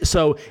about?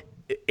 So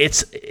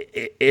it's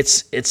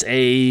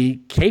a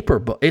caper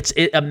book.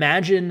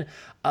 Imagine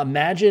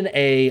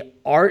a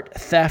art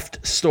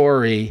theft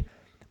story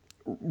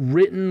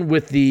written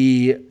with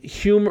the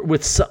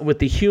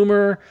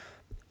humor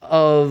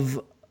of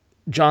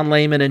John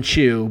Layman and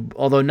Chew,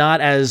 although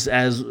not as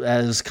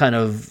kind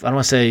of, I don't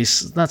want to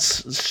say not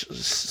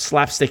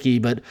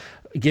slapsticky, but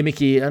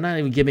gimmicky, not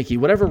even gimmicky.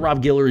 Whatever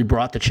Rob Guillory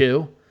brought to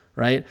Chew,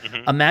 right?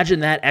 Mm-hmm.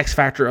 Imagine that X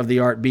factor of the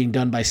art being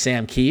done by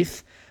Sam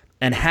Keith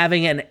and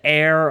having an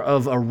air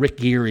of a Rick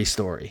Geary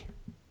story.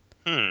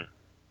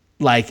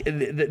 Like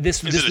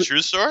this. Is it a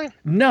true story?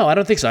 No, I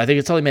don't think so. I think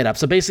it's totally made up.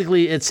 So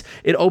basically, it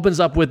opens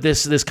up with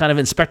this kind of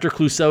Inspector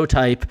Clouseau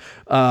type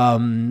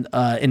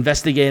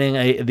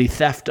investigating the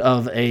theft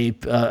of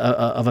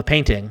a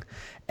painting,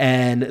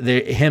 and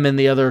him and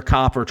the other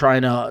cop are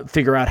trying to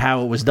figure out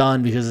how it was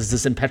done because it's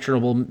this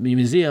impenetrable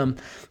museum,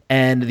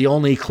 and the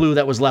only clue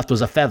that was left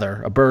was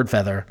a bird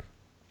feather.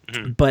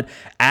 But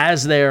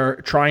as they're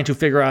trying to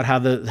figure out how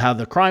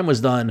the crime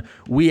was done,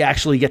 we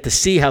actually get to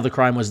see how the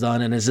crime was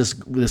done. And is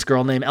this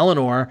girl named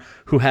Eleanor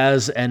who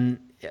has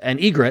an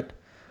egret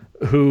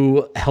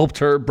who helped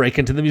her break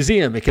into the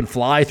museum. It can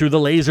fly through the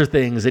laser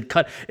things. It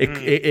cut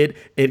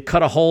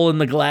a hole in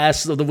the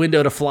glass of the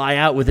window to fly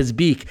out with its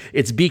beak.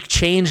 Its beak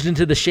changed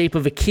into the shape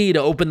of a key to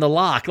open the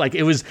lock. Like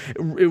it was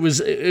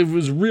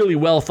really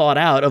well thought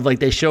out. Of like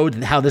they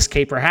showed how this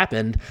caper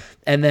happened,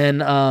 and then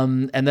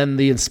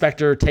the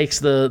inspector takes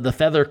the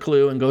feather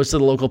clue and goes to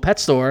the local pet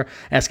store,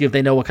 asking if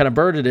they know what kind of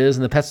bird it is,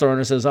 and the pet store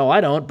owner says, "Oh,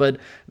 I don't, but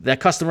that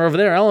customer over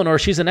there, Eleanor,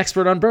 she's an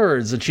expert on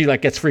birds," and she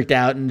like gets freaked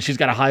out, and she's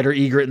got to hide her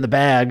egret in the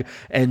bag.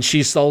 And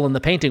she's stolen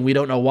the painting. We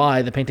don't know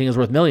why. The painting is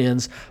worth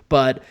millions,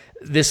 but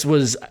this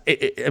was.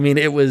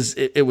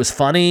 It was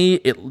funny.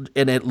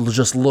 It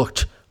just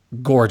looked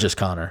gorgeous,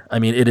 Connor. I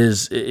mean, it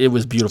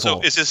was beautiful.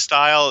 So, is his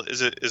style?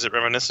 Is it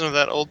reminiscent of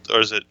that old, or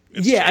is it?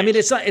 Yeah, I mean,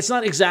 it's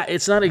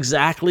not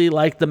exactly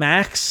like the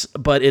Max,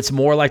 but it's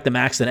more like the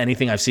Max than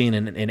anything I've seen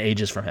in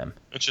ages from him.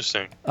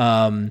 Interesting.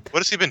 What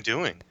has he been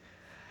doing?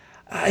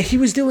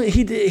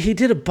 He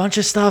did a bunch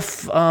of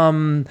stuff.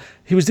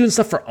 He was doing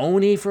stuff for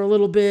Oni for a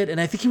little bit, and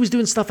I think he was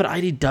doing stuff at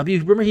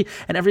IDW. Remember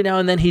and every now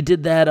and then he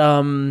did that.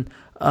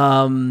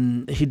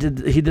 He did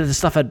the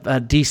stuff at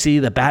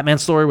DC, the Batman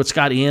story with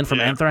Scott Ian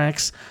from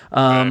Anthrax.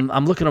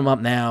 I'm looking him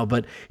up now,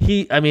 but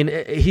he's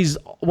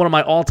one of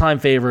my all-time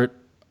favorite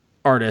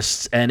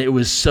artists, and it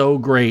was so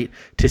great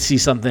to see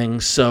something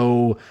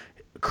so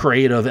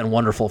creative and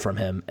wonderful from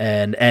him.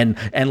 And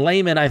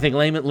Layman, I think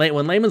when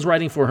Layman's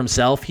writing for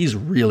himself, he's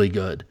really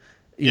good.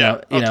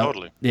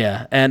 Totally.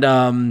 Yeah. And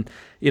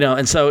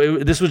and so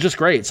this was just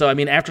great. So I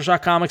mean,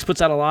 Aftershock Comics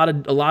puts out a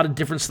lot of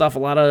different stuff, a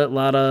lot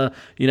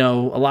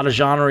of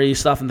genre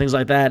stuff and things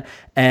like that.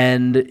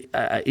 And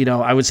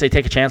I would say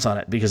take a chance on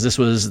it because this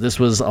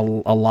was a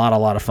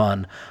lot of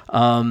fun.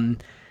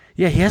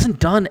 He hasn't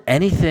done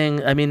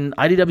anything. I mean,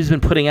 IDW's been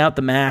putting out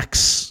the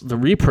Max, the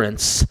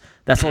reprints.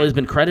 That's all he's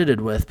been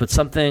credited with. But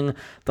the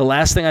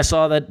last thing I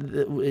saw that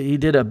he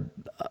did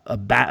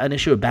an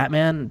issue of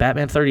Batman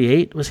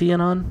 38, was he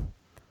in on?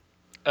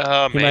 He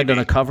might have done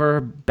a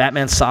cover.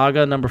 Batman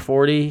Saga number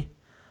 40.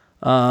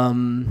 He's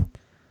done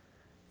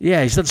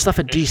stuff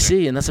at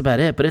DC, and that's about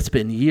it. But it's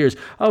been years.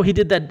 Oh, he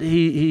did that.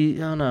 He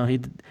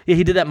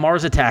did that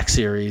Mars Attack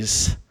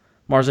series,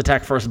 Mars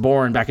Attack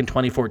Firstborn, back in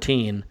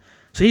 2014.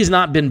 So he's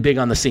not been big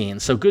on the scene.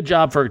 So good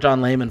job for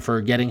John Layman for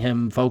getting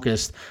him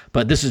focused.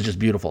 But this is just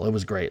beautiful. It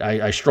was great.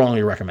 I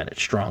strongly recommend it.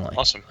 Strongly.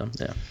 Awesome.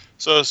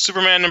 So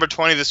Superman number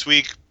 20 this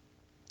week.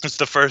 It's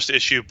the first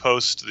issue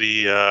post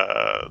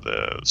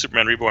the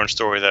Superman Reborn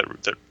story that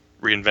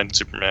reinvented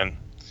Superman,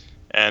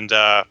 and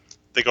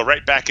they go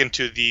right back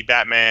into the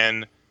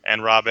Batman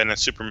and Robin and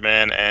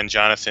Superman and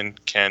Jonathan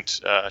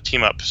Kent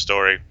team up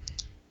story,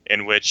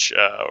 in which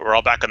we're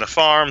all back on the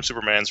farm.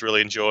 Superman's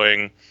really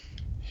enjoying,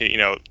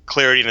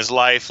 clarity in his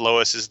life.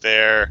 Lois is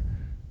there.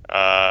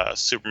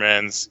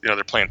 Superman's,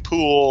 they're playing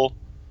pool.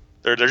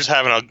 They're just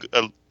having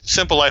a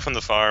simple life on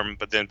the farm.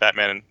 But then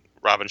Batman and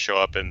Robin show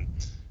up, and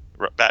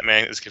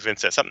Batman is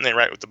convinced that something ain't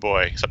right with the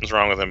boy. Something's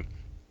wrong with him.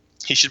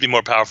 He should be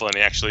more powerful than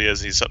he actually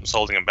is. Something's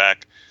holding him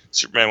back.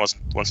 Superman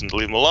wants him to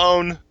leave him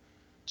alone.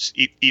 Just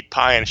eat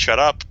pie and shut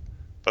up.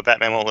 But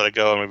Batman won't let it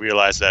go, and we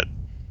realize that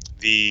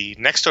the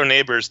next door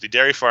neighbors, the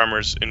dairy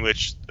farmers,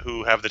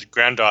 who have the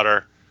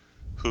granddaughter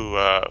who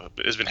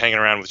has been hanging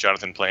around with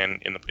Jonathan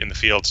playing in the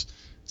fields,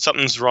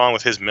 something's wrong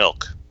with his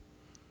milk.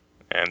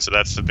 And so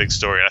that's the big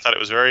story. And I thought it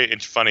was very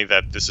funny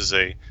that this is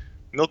a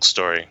milk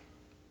story.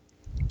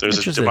 There's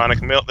a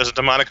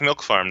demonic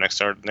milk farm next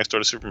door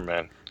to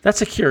Superman.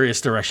 That's a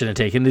curious direction to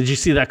take. And did you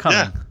see that coming?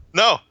 Yeah.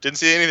 No, didn't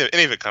see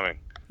any of it coming.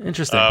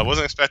 Interesting.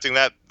 Wasn't expecting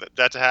that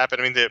to happen.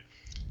 I mean,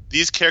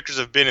 these characters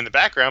have been in the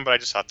background, but I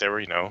just thought they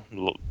were,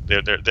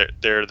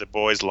 they're the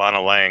boys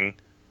Lana Lang,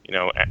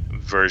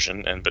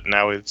 version, but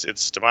now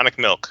it's demonic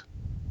milk.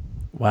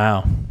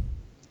 Wow.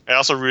 I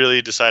also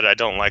really decided I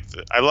don't like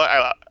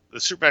the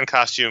Superman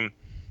costume.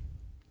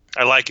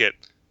 I like it.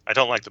 I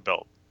don't like the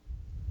belt.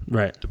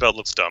 Right. The belt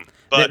looks dumb,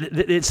 but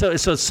it's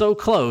so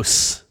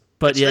close.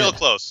 But it's real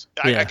close.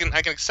 I can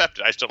accept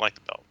it. I just don't like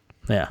the belt.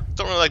 Yeah.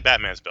 Don't really like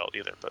Batman's belt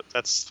either, but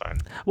that's fine.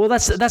 Well,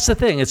 that's the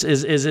thing. It's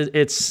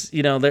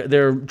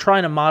they're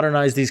trying to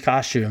modernize these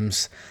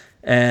costumes,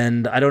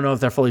 and I don't know if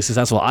they're fully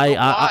successful.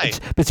 Why?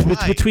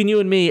 Between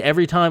you and me,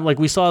 every time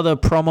we saw the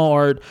promo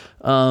art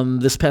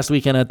this past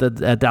weekend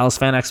at Dallas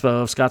Fan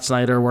Expo of Scott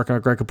Snyder working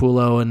with Greg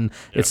Capullo, and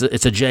it's a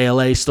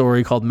JLA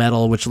story called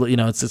Metal, which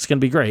it's going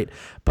to be great.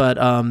 But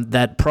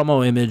that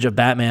promo image of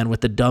Batman with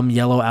the dumb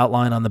yellow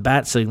outline on the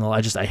bat signal,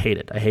 I hate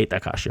it. I hate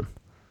that costume.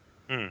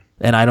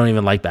 And I don't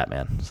even like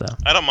Batman. So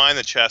I don't mind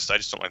the chest. I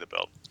just don't like the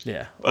belt.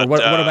 Yeah. But,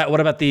 what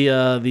about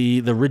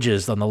the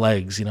ridges on the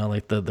legs?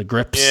 The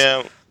grips.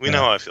 Yeah, we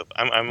know how I feel.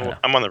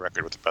 I'm on the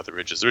record about the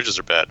ridges. The ridges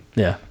are bad.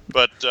 Yeah.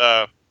 But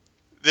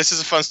this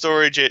is a fun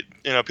story. Peter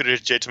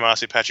J.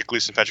 Tomasi, Patrick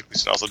Gleason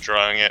also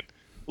drawing it.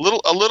 A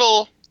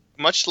little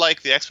much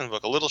like the X-Men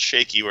book, a little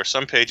shaky, where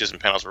some pages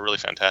and panels were really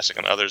fantastic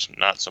and others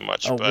not so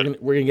much. Oh,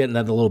 but we're gonna get into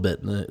that in a little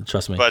bit.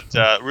 Trust me. But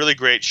really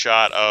great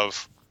shot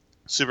of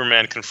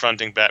Superman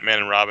confronting Batman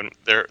and Robin.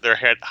 They're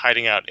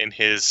hiding out in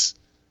his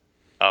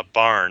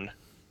barn,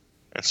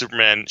 and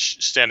Superman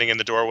standing in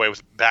the doorway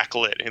with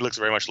backlit. He looks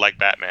very much like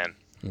Batman.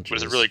 But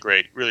it's a really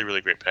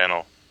great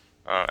panel.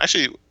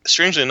 Actually,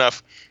 strangely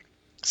enough,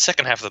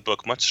 second half of the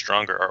book much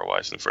stronger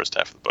art-wise than the first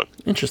half of the book.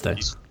 Interesting.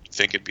 You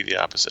think it'd be the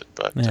opposite,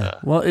 but yeah.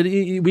 Well,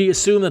 we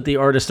assume that the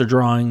artists are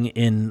drawing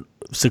in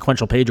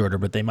sequential page order,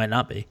 but they might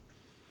not be.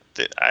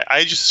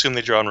 I just assume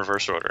they draw in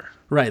reverse order.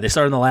 Right, they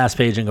start on the last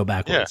page and go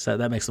backwards. Yeah. So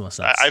that makes the most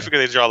sense. I figure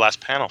they draw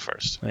last panel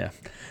first. Yeah.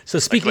 So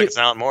speaking like it's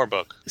an Alan Moore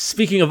book.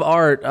 Speaking of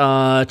art,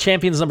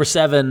 Champions number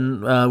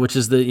 7, which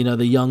is the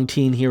young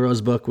teen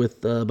heroes book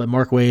by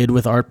Mark Waid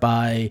with art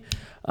by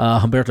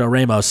Humberto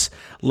Ramos.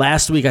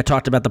 Last week I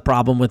talked about the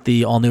problem with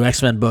the all new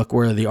X-Men book,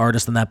 where the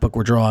artists in that book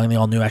were drawing the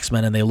all new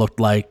X-Men and they looked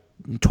like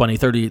 20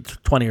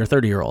 or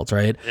 30 year olds,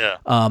 right? Yeah.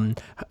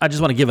 I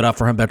just want to give it up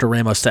for Humberto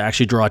Ramos to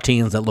actually draw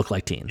teens that look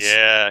like teens.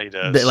 Yeah, he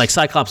does. Like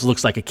Cyclops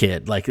looks like a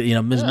kid. Like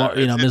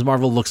Ms.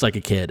 Marvel looks like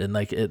a kid, and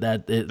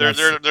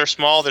they're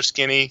small, they're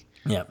skinny.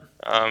 Yeah.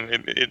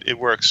 It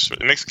works.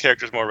 It makes the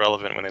characters more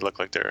relevant when they look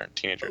like they're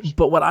teenagers.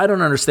 But what I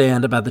don't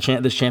understand about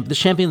this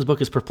Champions book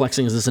is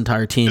perplexing as this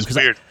entire team. It's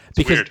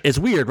weird. It's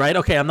weird, right?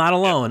 Okay, I'm not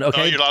alone. Yeah.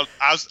 Okay, no, you're not,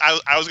 I was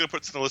going to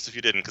put this on the list if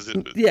you didn't,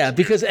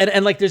 because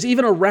there's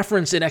even a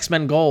reference in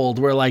X-Men Gold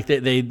where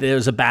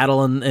there's a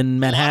battle in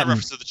Manhattan. A lot of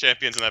references to the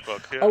champions in that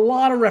book. Yeah. A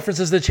lot of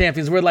references to the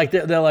champions where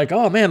they're like,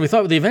 oh man, we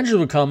thought the Avengers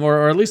would come,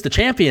 or at least the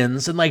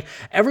champions, and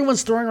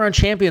everyone's throwing around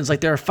champions like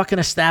they're a fucking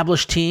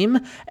established team,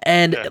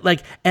 and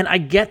and I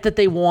get that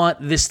they want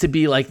this to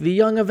be like the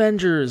Young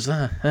Avengers.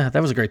 That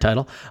was a great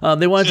title.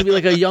 They want it to be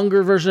like a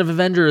younger version of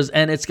Avengers,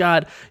 and it's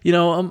got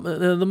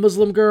the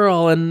Muslim girl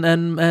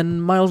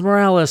and Miles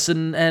Morales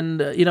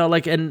and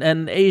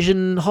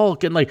Asian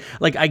Hulk, and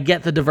I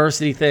get the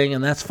diversity thing,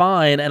 and that's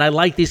fine, and I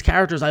like these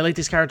characters. I like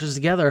these characters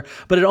together,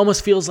 but it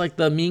almost feels like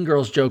the Mean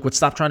Girls joke would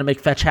stop trying to make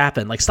fetch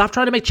happen. Stop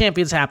trying to make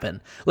champions happen.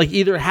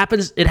 Either it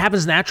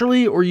happens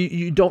naturally, or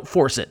you don't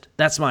force it.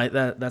 That's my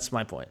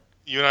point.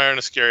 You and I are on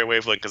a scary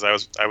wavelength, because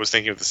I was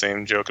thinking of the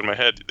same joke in my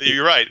head.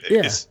 You're right.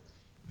 Yeah.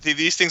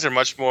 These things are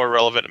much more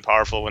relevant and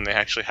powerful when they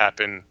actually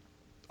happen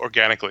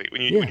organically.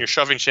 When you're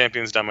shoving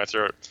champions down my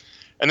throat.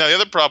 And now the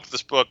other problem with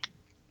this book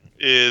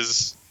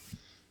is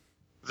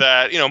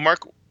that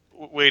Mark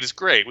Waid is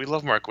great. We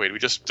love Mark Waid. We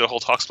just did a whole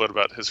talk split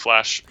about his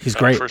Flash. He's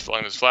great. First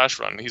volume of his Flash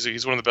run.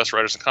 He's one of the best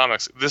writers in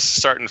comics. This is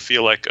starting to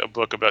feel like a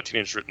book about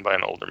teenagers written by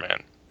an older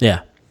man.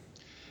 Yeah.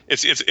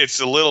 it's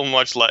a little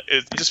much like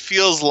it just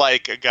feels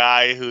like a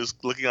guy who's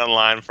looking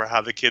online for how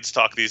the kids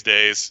talk these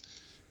days.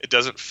 It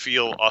doesn't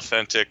feel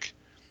authentic.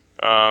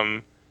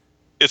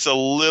 It's a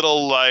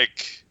little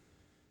like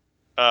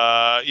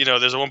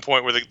there's one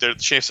point where the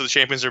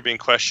champions are being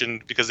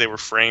questioned because they were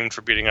framed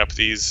for beating up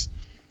these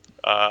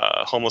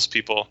homeless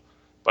people,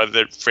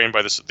 framed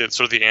by this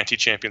sort of the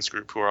anti-champions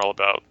group who are all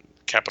about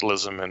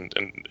capitalism and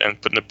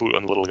putting the boot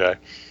on the little guy,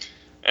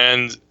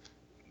 and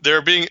they're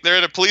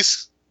at a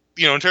police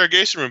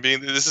interrogation room.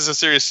 This is a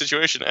serious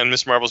situation, and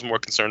Miss Marvel's more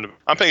concerned.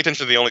 I'm paying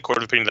attention to the only court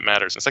of opinion that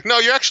matters. It's like, no,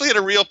 you're actually at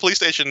a real police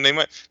station.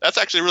 That's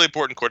actually a really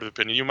important court of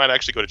opinion. You might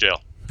actually go to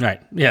jail.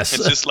 Right. Yes.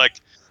 It's just like,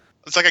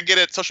 I get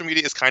it. Social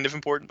media is kind of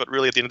important, but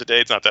really at the end of the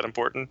day, it's not that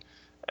important.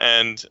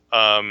 And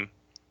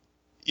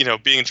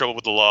being in trouble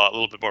with the law a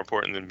little bit more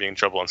important than being in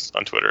trouble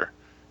on Twitter.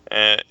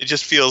 And it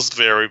just feels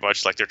very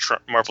much like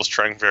Marvel's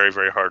trying very,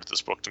 very hard with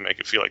this book to make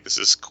it feel like this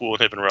is cool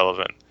and hip and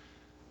relevant.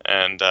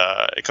 And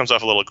it comes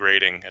off a little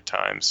grating at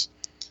times.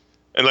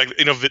 And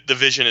the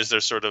Vision is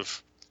their sort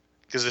of,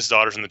 because his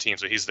daughter's in the team,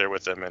 so he's there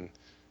with them, and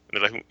they're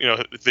like,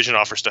 Vision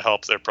offers to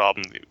help their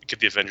problem, get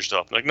the Avengers to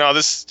help. I'm like, no,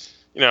 this,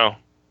 the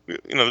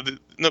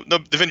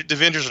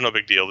Avengers are no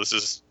big deal. This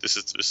is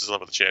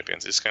Love of the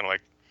Champions. It's kind of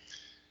like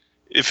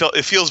it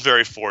feels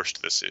very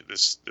forced. This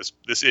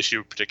issue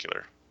in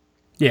particular.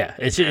 Yeah,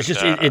 it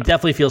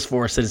definitely feels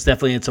forced. It's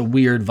a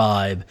weird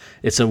vibe.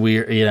 It's a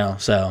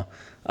weird, so.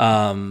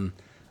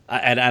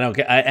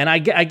 I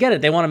get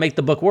it. They want to make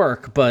the book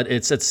work, but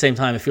it's at the same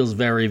time it feels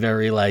very,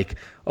 very like,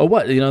 oh,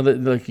 what, you don't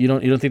think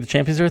the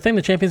champions are a thing?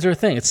 The champions are a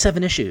thing. It's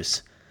 7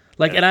 issues,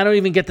 and I don't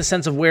even get the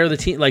sense of where the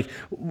team,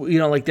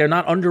 they're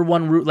not under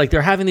one roof. Like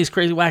they're having these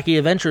crazy wacky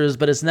adventures,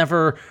 but it's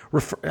never.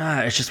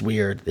 It's just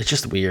weird. It's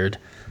just weird.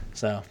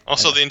 So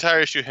also the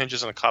entire issue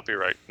hinges on a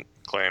copyright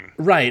claim,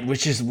 right?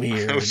 Which is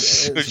weird.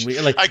 It's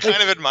weird. I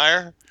kind of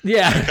admire.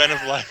 Yeah. I kind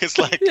of like. It's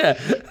like. Yeah.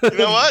 You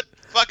know what?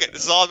 Fuck it.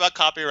 This is all about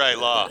copyright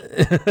law.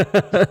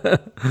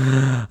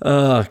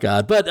 Oh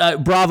God!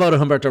 But bravo to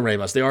Humberto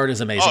Ramos. The art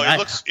is amazing.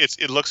 Oh,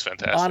 it looks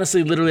fantastic.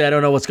 Honestly, literally, I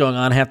don't know what's going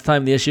on half the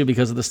time in the issue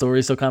because of the story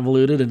is so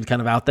convoluted and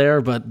kind of out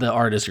there. But the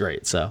art is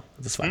great, so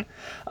it's fine.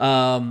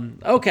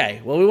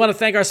 Okay. Well, we want to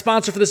thank our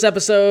sponsor for this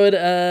episode.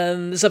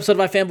 This episode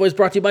of iFanboy is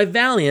brought to you by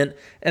Valiant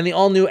and the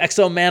all-new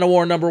X-O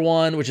Manowar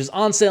 #1, which is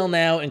on sale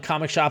now in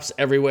comic shops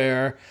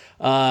everywhere.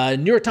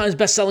 New York Times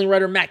bestselling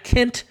writer Matt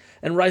Kint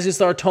and rising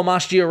star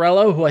Tomas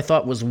Giorello, who I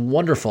thought was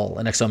wonderful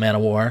in X-O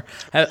Manowar.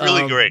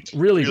 Really great.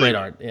 Really great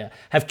art, yeah.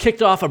 Have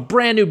kicked off a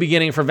brand new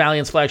beginning for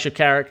Valiant's flagship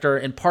character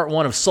in part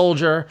 1 of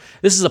Soldier.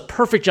 This is a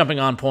perfect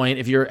jumping on point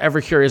if you're ever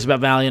curious about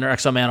Valiant or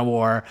X-O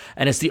Manowar,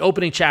 and it's the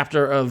opening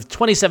chapter of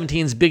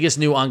 2017's biggest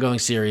new ongoing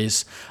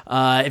series.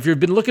 If you've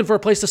been looking for a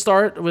place to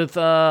start with,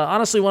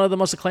 honestly, one of the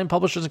most acclaimed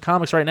publishers in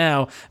comics right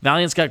now,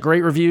 Valiant's got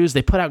great reviews.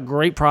 They put out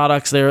great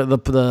products.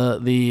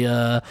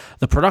 The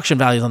production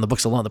values on the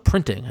books alone, the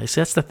printing, I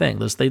see, that's the thing.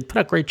 They put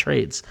out great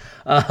trades.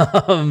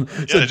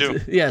 They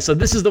do. Yeah, so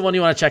this is the one you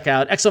want to check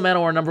out. X-O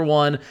Manowar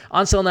 #1,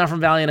 on sale now from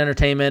Valiant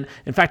Entertainment.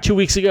 In fact, 2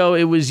 weeks ago,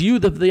 it was you,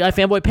 the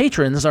iFanboy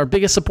patrons, our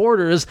biggest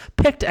supporters,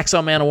 picked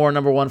X-O Manowar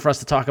 #1 for us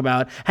to talk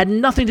about. Had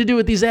nothing to do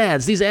with these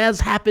ads. These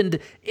ads happened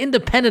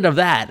independent of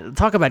that.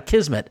 Talk about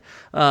kismet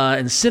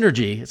and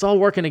synergy. It's all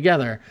working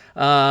together.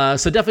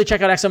 So definitely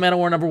check out X-O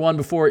Manowar #1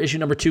 before issue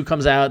 #2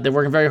 comes out. They're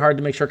working very hard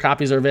to make sure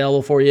copies are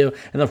available for you.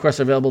 And of course,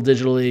 they're available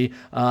digitally.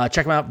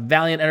 Check them out.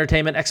 Valiant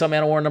Entertainment, X-O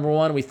Manowar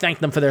 #1. We thank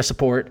them for their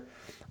support.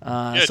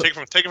 Take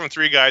it from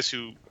 3 guys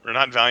who are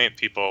not Valiant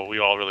people. We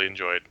all really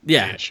enjoyed the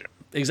issue.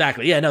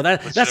 Exactly. Yeah, no,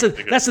 that's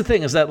the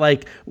thing is that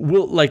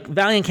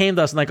Valiant came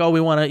to us and like, oh, we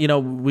want to,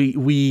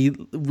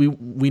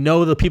 we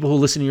know the people who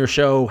listen to your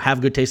show have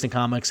good taste in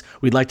comics.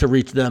 We'd like to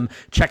reach them.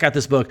 Check out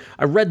this book.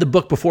 I read the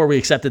book before we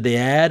accepted the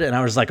ad, and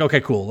I was like,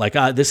 okay, cool. Like,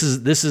 this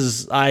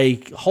is I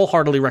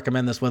wholeheartedly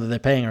recommend this, whether they're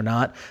paying or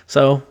not.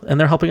 So, and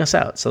they're helping us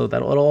out, so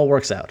that it all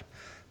works out.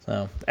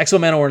 So, X-O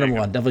Manowar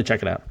 #1, definitely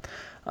check it out.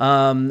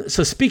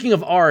 So speaking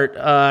of art,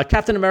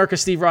 Captain America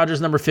Steve Rogers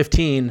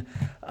 #15.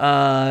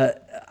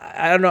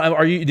 I don't know.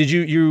 Are you? Did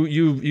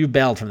you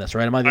bailed from this,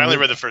 right? I only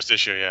read the first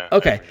issue. Yeah.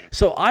 Okay,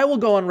 so I will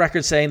go on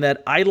record saying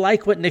that I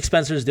like what Nick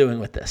Spencer's doing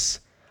with this.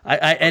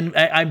 Part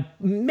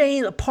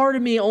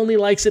of me only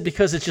likes it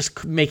because it's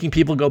just making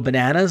people go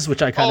bananas,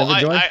 which I kind of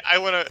enjoy. I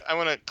want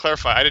to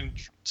clarify. I didn't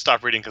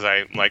stop reading because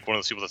I'm like one of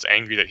those people that's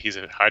angry that he's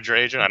a Hydra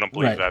agent. I don't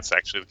believe that's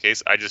actually the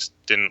case. I just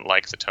didn't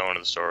like the tone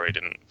of the story. I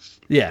didn't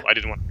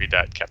want to read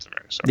that Captain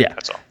America story. Yeah,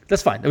 that's all.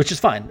 That's fine, which is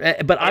fine.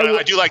 But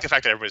I do like the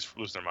fact that everybody's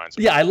losing their minds.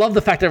 Yeah, I love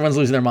the fact that everyone's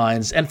losing their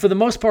minds, and for the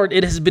most part,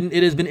 it has been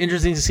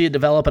interesting to see it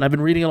develop, and I've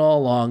been reading it all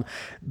along.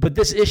 But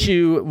this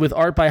issue with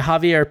art by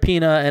Javier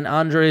Pina and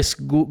Andres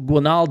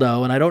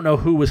Guinaldo, and I don't know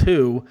who was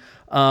who.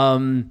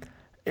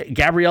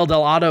 Gabriel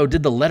Delado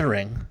did the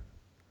lettering.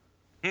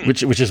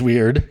 Which is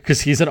weird because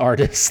he's an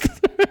artist.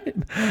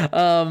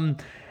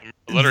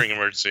 lettering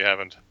emergency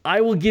happened.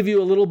 I will give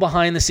you a little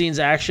behind the scenes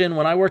action.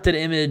 When I worked at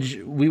Image,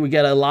 we would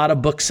get a lot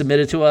of books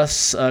submitted to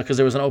us because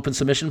there was an open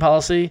submission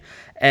policy,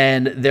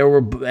 and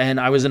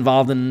I was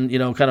involved in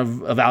kind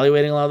of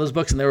evaluating a lot of those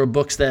books, and there were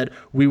books that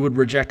we would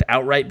reject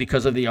outright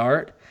because of the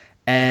art.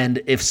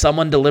 And if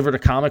someone delivered a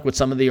comic with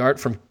some of the art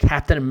from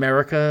Captain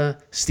America,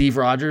 Steve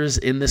Rogers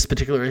in this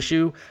particular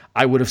issue,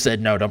 I would have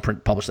said no,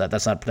 don't publish that.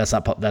 That's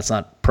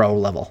not pro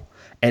level.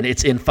 And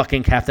it's in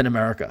fucking Captain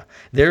America.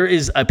 There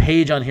is a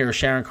page on here of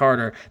Sharon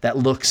Carter that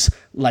looks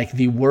like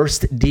the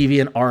worst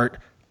deviant art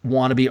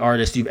wannabe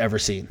artist you've ever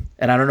seen.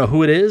 And I don't know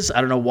who it is.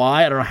 I don't know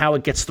why. I don't know how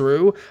it gets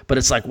through. But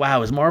it's like,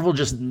 wow, is Marvel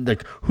just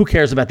like, who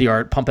cares about the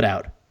art? Pump it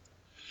out.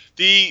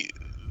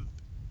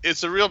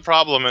 It's a real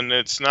problem, and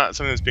it's not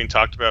something that's being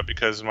talked about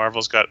because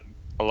Marvel's got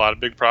a lot of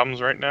big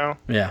problems right now.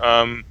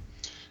 Yeah.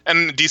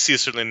 And DC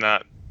is certainly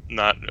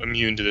not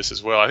immune to this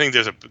as well. I think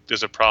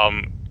there's a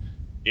problem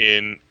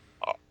in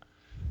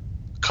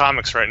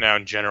comics right now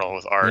in general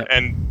with art.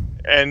 Yep.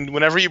 And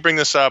whenever you bring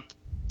this up,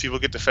 people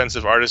get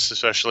defensive, artists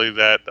especially,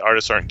 that the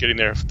artists aren't getting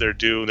their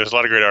due. There's a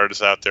lot of great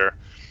artists out there.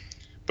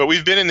 But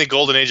we've been in the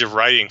golden age of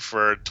writing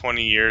for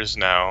 20 years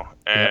now,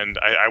 and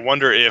yep. I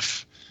wonder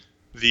if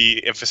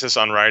the emphasis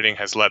on writing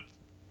has let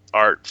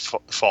art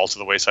fall to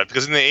the wayside.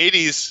 Because in the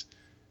 80s,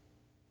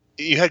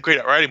 you had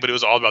great writing, but it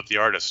was all about the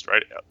artist,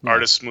 right? Yeah.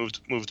 Artists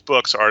moved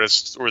books.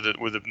 Artists were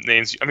the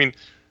names. I mean,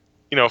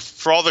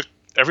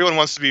 everyone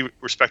wants to be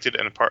respected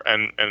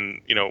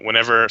and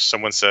whenever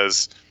someone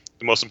says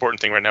the most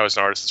important thing right now is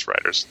an artist, it's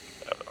writers.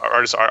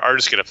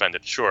 Artists get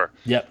offended, sure.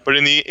 Yeah. But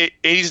in the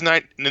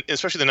 80s,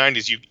 especially the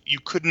 90s, you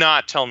could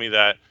not tell me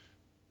that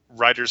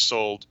writers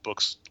sold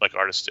books like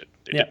artists did.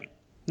 They didn't.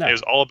 No. It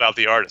was all about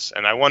the artists.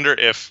 And I wonder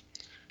if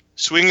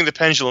swinging the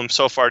pendulum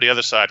so far to the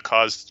other side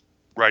caused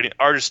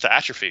artists to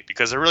atrophy,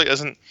 because there really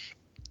isn't.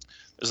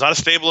 There's not a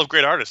stable of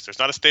great artists. There's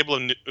not a stable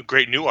of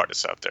great new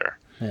artists out there.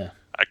 Yeah.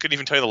 I couldn't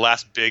even tell you the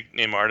last big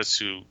name artist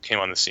who came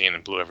on the scene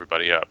and blew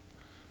everybody up.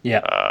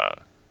 Yeah.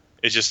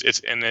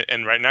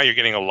 And right now you're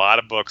getting a lot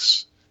of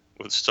books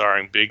with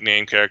starring big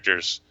name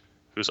characters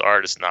whose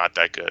art is not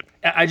that good.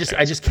 I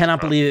just cannot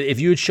believe it. If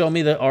you would show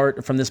me the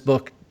art from this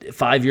book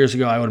 5 years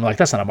ago, I would have been like,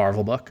 that's not a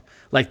Marvel book.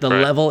 Like the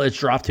level it's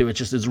dropped to, it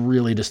just is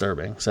really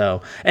disturbing.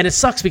 So, and it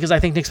sucks because I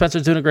think Nick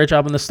Spencer's doing a great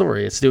job in the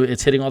story. It's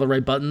hitting all the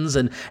right buttons,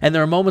 and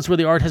there are moments where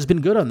the art has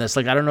been good on this.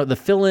 Like, I don't know the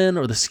fill-in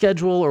or the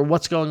schedule or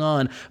what's going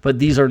on, but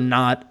these are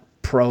not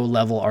pro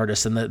level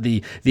artists, and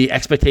the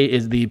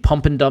expectation, the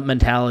pump and dump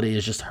mentality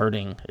is just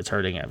hurting. It's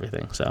hurting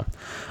everything. So,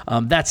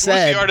 that said,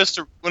 who was the artist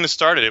when it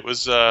started? It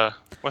was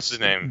what's his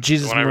name?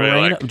 Jesus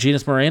Moreno,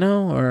 Genius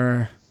Moreno,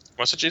 or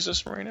was it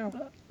Jesus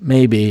Moreno?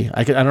 Maybe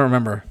I don't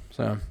remember.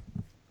 So.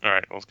 All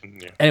right, we'll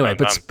continue. Anyway,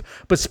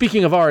 but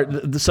speaking of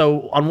art,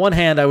 so on one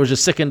hand, I was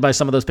just sickened by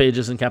some of those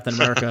pages in Captain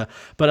America,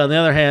 but on the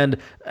other hand,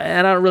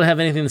 and I don't really have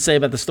anything to say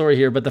about the story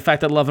here, but the fact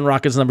that Love and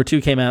Rockets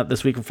 #2 came out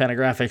this week from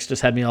Fantagraphics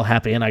just had me all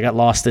happy, and I got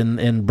lost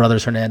in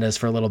Brothers Hernandez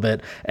for a little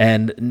bit.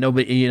 And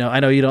nobody,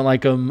 I know you don't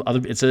like them.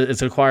 It's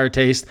an acquired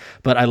taste,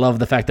 but I love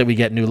the fact that we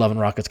get new Love and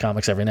Rockets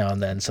comics every now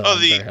and then. So I'm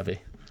very happy.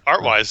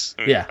 Art-wise,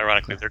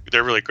 ironically,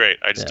 they're really great.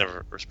 I just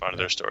never respond to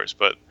their stories,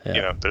 but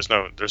there's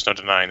no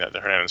denying that the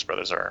Hernandez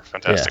brothers are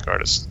fantastic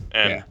artists,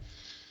 and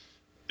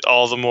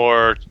all the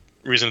more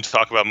reason to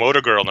talk about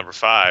Motor Girl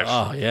 #5.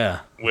 Oh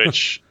yeah,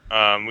 which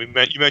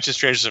you mentioned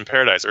Strangers in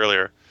Paradise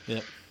earlier.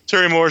 Yeah.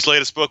 Terry Moore's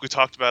latest book. We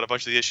talked about a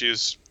bunch of the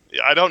issues.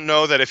 I don't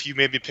know that if you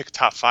made me pick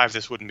top 5,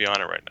 this wouldn't be on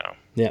it right now.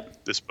 Yeah,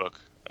 this book.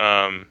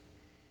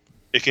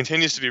 It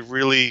continues to be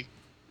really,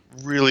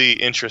 really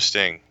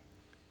interesting.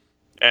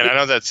 And I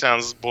know that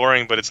sounds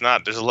boring, but it's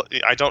not.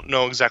 I don't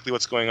know exactly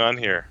what's going on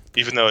here,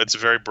 even though it's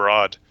very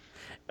broad.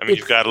 I mean,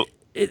 you've got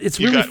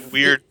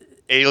weird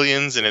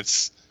aliens, and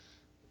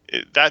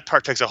that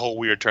part takes a whole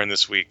weird turn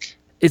this week.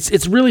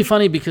 It's really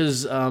funny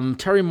because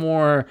Terry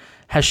Moore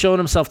has shown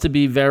himself to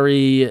be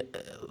very.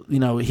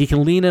 He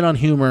can lean in on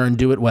humor and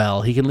do it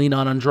well. He can lean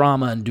on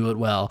drama and do it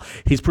well.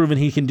 He's proven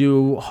he can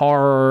do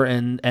horror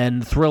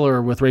and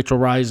thriller with Rachel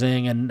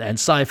Rising and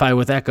sci-fi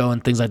with Echo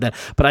and things like that.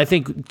 But I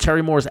think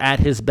Terry Moore's at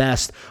his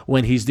best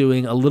when he's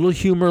doing a little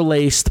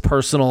humor-laced,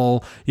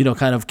 personal,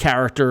 kind of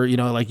character.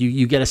 Like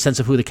you get a sense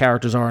of who the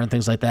characters are and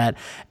things like that.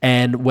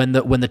 And when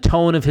the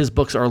tone of his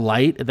books are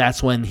light,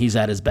 that's when he's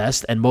at his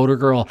best. And Motor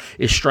Girl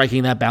is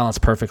striking that balance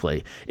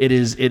perfectly.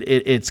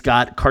 It's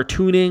got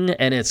cartooning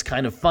and it's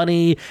kind of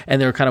funny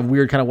and they're kind of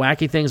weird, kind of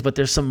wacky things, but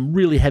there's some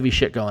really heavy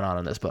shit going on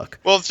in this book.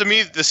 Well, to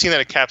me, the scene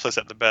that encapsulates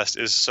that the best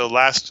is, so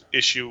last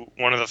issue,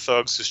 one of the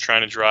thugs is trying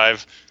to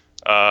drive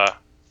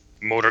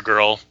Motor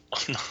Girl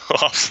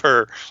off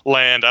her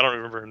land. I don't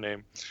remember her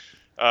name.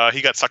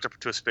 He got sucked up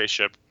into a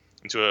spaceship,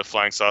 into a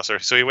flying saucer.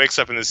 So he wakes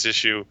up in this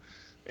issue,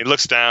 he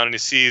looks down, and he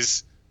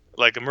sees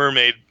like a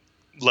mermaid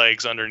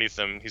legs underneath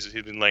him. He's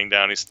been laying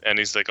down, and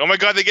he's like, oh my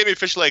god, they gave me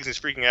fish legs, and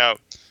he's freaking out.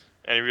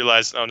 And he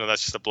realized, oh no,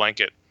 that's just a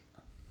blanket.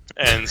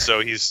 And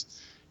so he's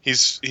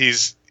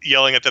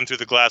yelling at them through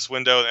the glass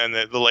window, and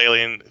the little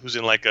alien who's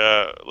in like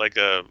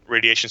a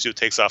radiation suit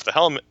takes off the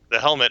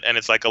helmet, and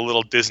it's like a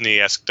little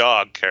Disney-esque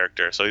dog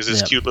character. So he's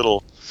this cute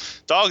little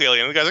dog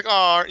alien. And the guy's like,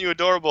 "Oh, aren't you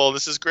adorable?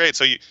 This is great."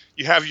 So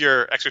you have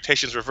your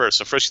expectations reversed.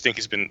 So first you think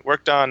he's been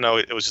worked on. No,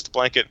 it was just a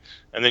blanket.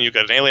 And then you've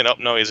got an alien. Oh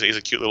no, he's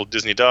a cute little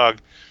Disney dog.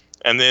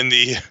 And then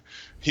the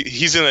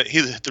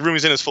room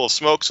he's in is full of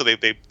smoke. So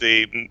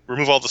they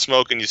remove all the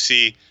smoke, and you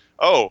see,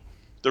 oh,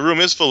 the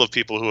room is full of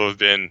people who have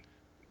been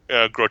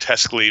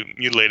grotesquely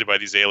mutilated by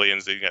these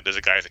aliens. There's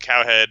a guy with a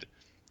cow head,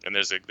 and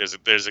there's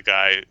a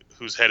guy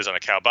whose head is on a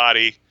cow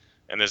body,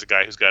 and there's a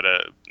guy who's got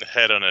a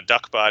head on a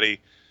duck body,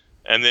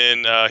 and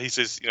then he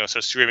says,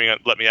 starts screaming,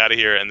 "Let me out of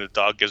here!" and the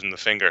dog gives him the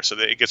finger. So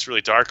it gets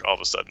really dark all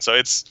of a sudden. So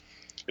it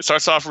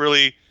starts off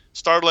really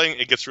startling,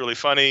 it gets really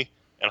funny,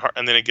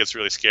 and then it gets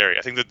really scary.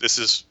 I think that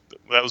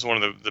that was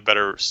one of the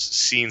better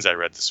scenes I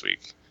read this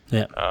week.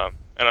 Yeah,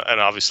 and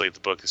obviously the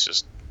book is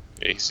just.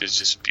 It's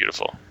just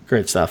beautiful.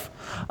 Great stuff.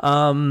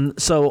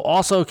 So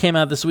also came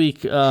out this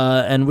week,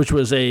 and which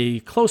was a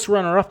close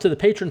runner-up to the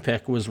patron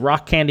pick, was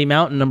Rock Candy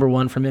Mountain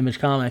 #1 from Image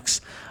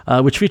Comics,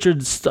 which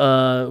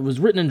was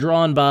written and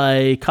drawn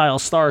by Kyle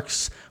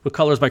Starks with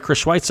colors by Chris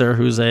Schweitzer,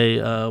 who's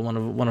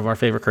one of our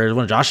favorite creators,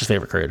 one of Josh's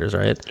favorite creators,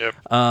 right? Yep.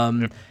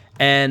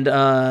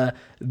 And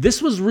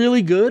this was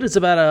really good. It's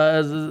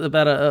about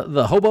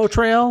the hobo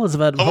trail. It's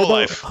about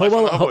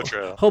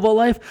hobo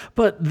life.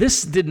 But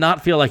this did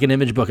not feel like an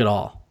Image book at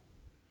all.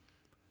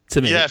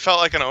 To me. Yeah, it felt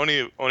like an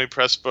Oni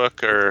Press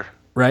book,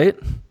 right.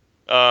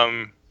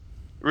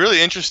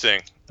 Really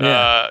interesting.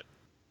 Yeah.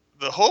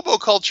 The hobo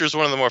culture is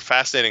one of the more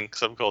fascinating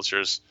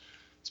subcultures,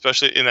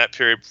 especially in that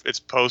period. It's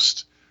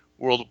post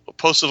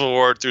Civil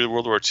War through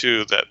World War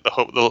II. That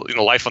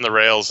the life on the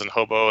rails and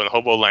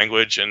hobo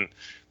language, and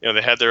they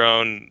had their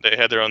own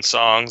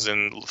songs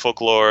and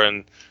folklore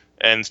and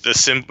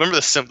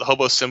remember the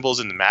hobo symbols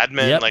in the Mad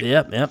Men.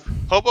 Yep.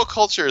 Hobo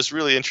culture is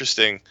really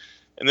interesting.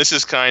 And this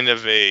is kind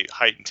of a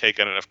heightened take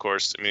on it, of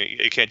course. I mean,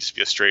 it can't just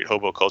be a straight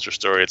hobo culture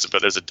story.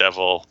 But there's a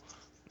devil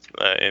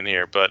in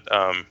here. But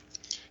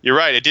you're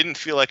right. It didn't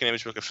feel like an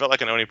Image book. It felt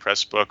like an Oni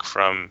Press book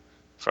from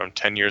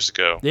 10 years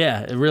ago.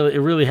 Yeah, it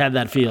really had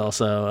that feel.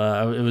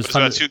 So it was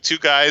fun. About two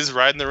guys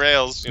riding the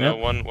rails.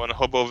 One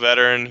hobo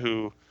veteran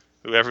who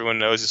everyone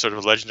knows is sort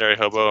of a legendary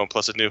hobo, and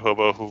plus a new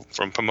hobo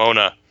from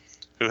Pomona,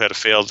 who had a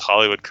failed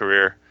Hollywood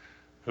career,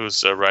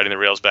 who's riding the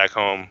rails back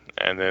home,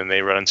 and then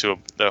they run into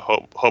the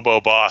hobo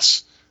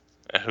boss.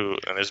 And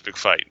there's a big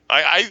fight.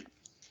 I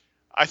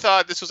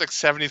thought this was like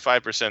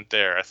 75%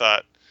 there. I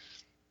thought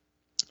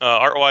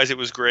art-wise it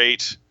was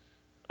great.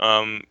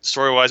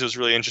 Story-wise it was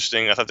really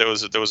interesting. I thought there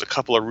was a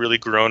couple of really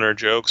groaner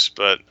jokes,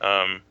 but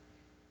I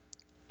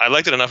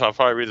liked it enough. I'll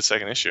probably read the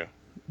second issue.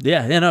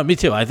 Yeah, no, me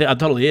too. I'm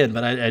totally in,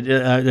 but I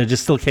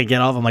just still can't get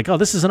off. I'm like, oh,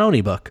 this is an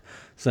Oni book.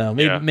 So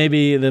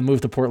maybe the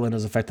move to Portland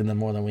is affecting them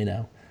more than we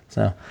know.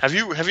 So have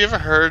you ever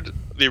heard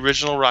the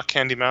original Rock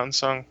Candy Mountain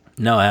song?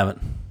 No, I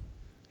haven't.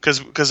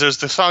 Because there's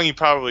the song you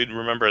probably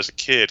remember as a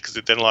kid, because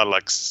they did a lot of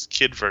like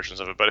kid versions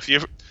of it. But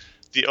the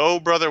 "Oh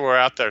Brother We're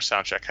Out There"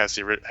 soundtrack has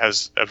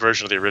a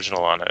version of the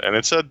original on it, and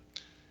it's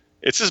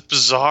this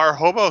bizarre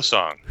hobo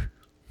song.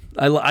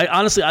 I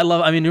honestly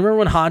love. I mean, you remember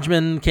when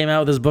Hodgman came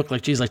out with his book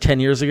like 10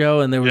 years ago,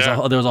 and there was a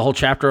whole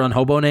chapter on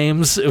hobo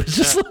names. It was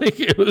just like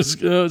it was.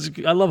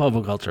 I love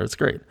hobo culture. It's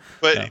great.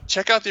 But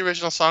check out the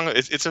original song.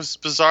 It's a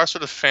bizarre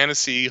sort of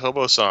fantasy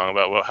hobo song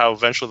about how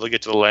eventually they'll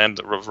get to the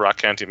land of Rock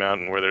Candy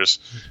Mountain, where there's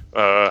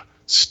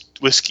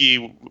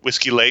whiskey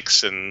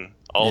lakes and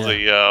all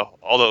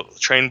the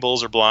train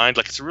bulls are blind.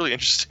 Like, it's a really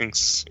interesting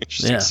song.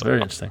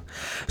 Very interesting.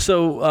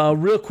 So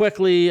real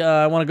quickly,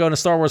 I want to go into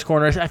Star Wars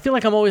Corner. I feel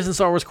like I'm always in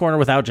Star Wars Corner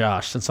without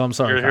Josh, and so I'm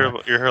sorry.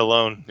 You're here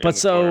alone. But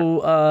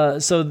so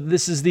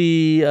this is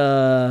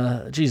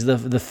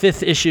the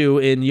fifth issue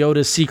in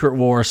Yoda's Secret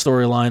War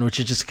storyline, which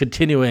is just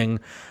continuing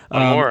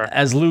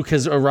as Luke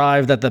has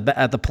arrived at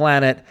the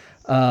planet.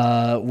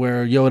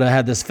 Where Yoda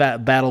had this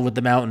fat battle with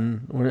the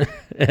mountain,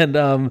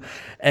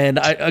 and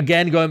I,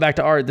 again, going back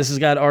to art, this has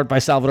got art by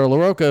Salvador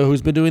Larroca,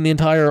 who's been doing the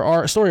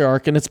entire story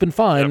arc, and it's been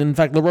fine. Yep. In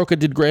fact, Larroca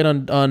did great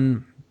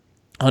on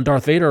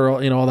Darth Vader,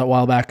 all that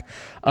while back.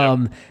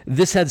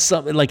 This had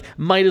something like,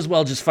 might as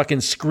well just fucking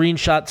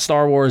screenshot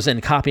Star Wars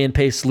and copy and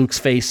paste Luke's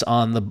face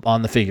on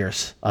the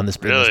figures on this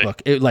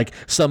book. It, like,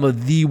 some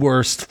of the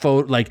worst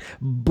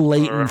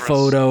blatant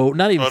photo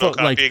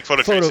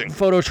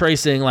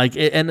tracing,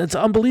 and it's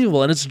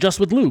unbelievable, and it's just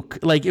with Luke.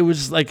 Like, it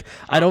was like,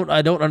 I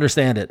don't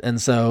understand it,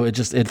 and so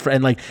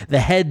and like the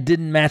head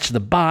didn't match the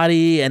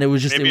body, and it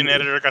was just maybe an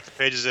editor got the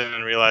pages in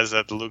and realized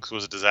that the Luke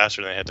was a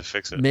disaster and they had to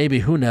fix it. Maybe,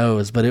 who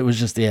knows? But it was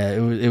just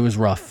it was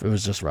rough. It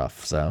was just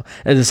rough. So.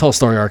 And this whole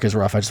story arc is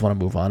rough. I just want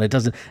to move on. It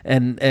doesn't,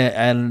 and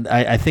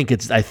I think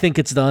it's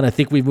done. I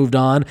think we've moved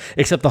on.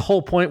 Except the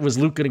whole point was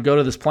Luke going to go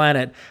to this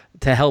planet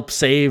to help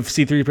save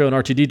C-3PO and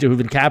R2-D2 who've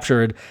been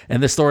captured,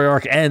 and this story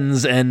arc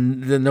ends,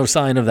 and there's no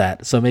sign of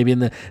that. So maybe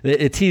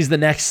it teased the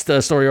next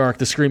story arc,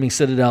 the Screaming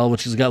Citadel,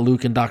 which has got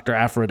Luke and Dr.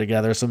 Aphra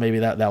together. So maybe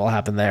that will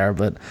happen there.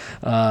 But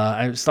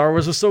Star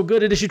Wars was so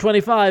good at issue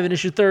 25 and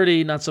issue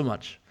 30, not so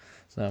much.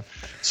 So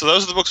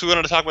those are the books we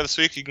wanted to talk about this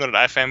week. You can go to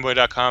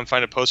ifanboy.com,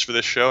 find a post for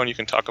this show, and you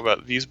can talk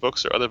about these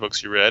books or other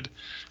books you read.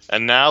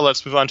 And now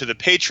let's move on to the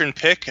patron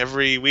pick.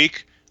 Every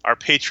week, our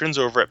patrons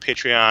over at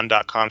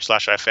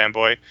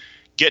patreon.com/ifanboy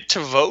get to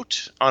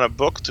vote on a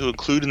book to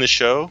include in the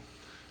show.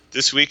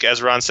 This week,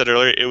 as Ron said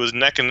earlier, it was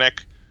neck and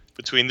neck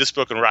between this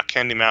book and Rock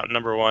Candy Mountain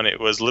 #1. It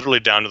was literally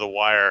down to the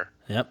wire.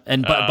 Yep,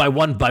 and by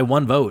one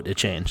vote it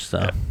changed. So,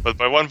 yeah. But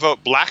by one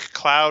vote, Black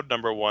Cloud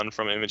 #1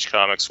 from Image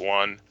Comics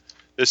won.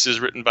 This is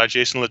written by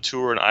Jason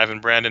Latour and Ivan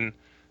Brandon,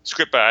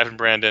 script by Ivan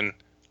Brandon,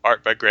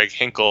 art by Greg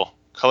Hinkle,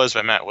 colors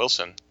by Matt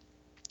Wilson.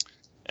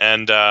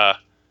 And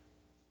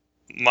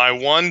my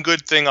one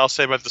good thing I'll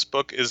say about this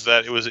book is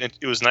that it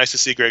was nice to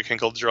see Greg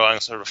Hinkle drawing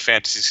sort of a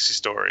fantasy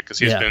story,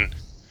 because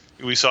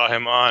we saw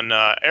him on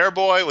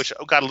Airboy, which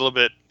got a little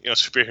bit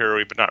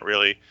superhero-y, but not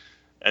really.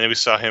 And then we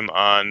saw him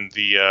on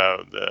the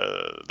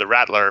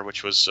Rattler,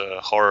 which was a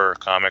horror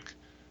comic,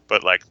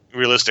 but like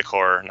realistic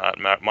horror,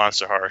 not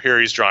monster horror. Here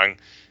he's drawing,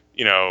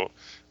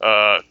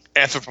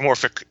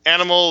 anthropomorphic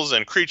animals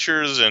and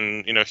creatures,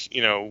 and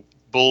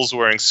bulls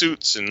wearing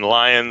suits and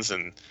lions,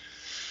 and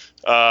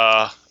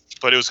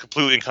but it was a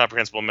completely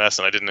incomprehensible mess,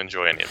 and I didn't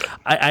enjoy any of it.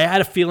 I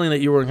had a feeling that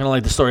you weren't going to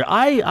like the story.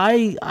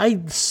 I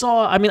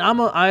saw. I mean, I'm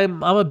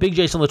a big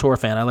Jason Latour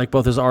fan. I like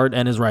both his art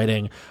and his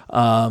writing.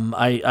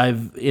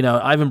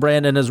 Ivan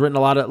Brandon has written a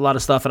lot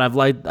of stuff, and I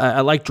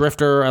like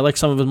Drifter. I like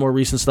some of his more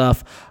recent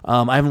stuff.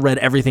 I haven't read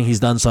everything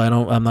he's done, so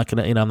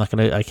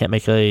I can't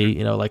make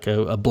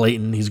a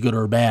blatant he's good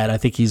or bad. I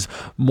think he's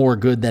more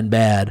good than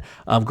bad.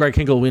 Greg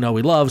Hinkle, we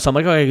love, so I'm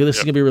like, okay, this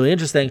is gonna be really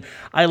interesting.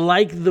 I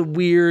like the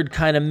weird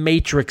kind of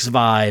Matrix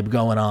vibe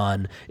going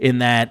on, in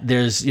that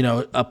there's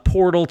a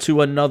portal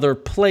to another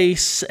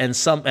place, and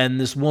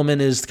this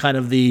woman is kind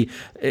of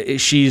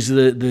she's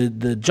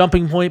the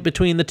jumping point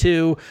between the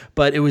two,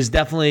 but it was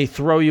definitely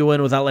throw you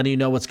in without letting you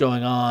know what's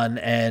going on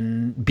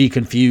and be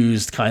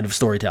confused kind of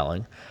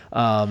storytelling.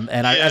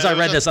 As I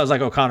read this, I was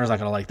like, Connor's not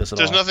going to like this at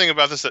all. There's nothing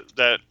about this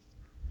that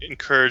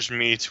encouraged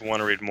me to want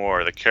to read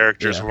more. The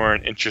characters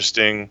weren't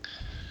interesting.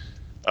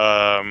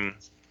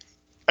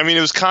 It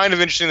was kind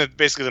of interesting that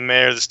basically the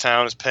mayor of this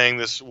town is paying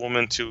this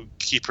woman to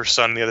keep her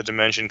son in the other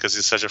dimension because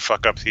he's such a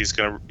fuck up. He's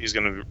gonna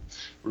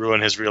ruin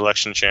his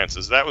re-election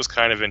chances. That was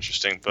kind of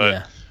interesting,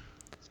 but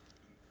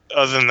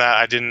other than that,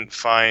 I didn't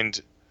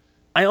find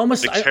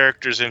the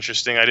characters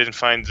interesting. I didn't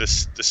find the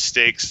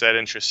stakes that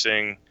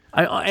interesting.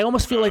 I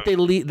almost feel like they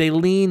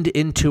leaned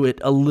into it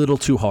a little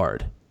too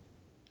hard.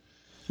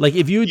 Like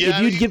if you'd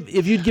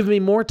give me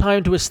more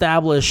time to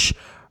establish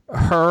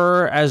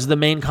her as the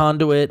main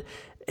conduit,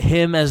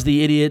 him as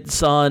the idiot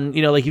son,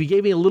 like if you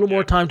gave me a little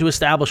more time to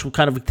establish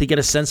to get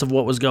a sense of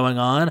what was going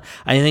on,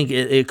 I think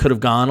it could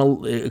have gone a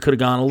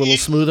little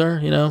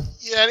smoother, Yeah,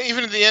 and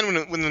even at the end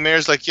when the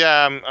mayor's like,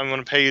 I'm going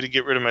to pay you to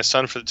get rid of my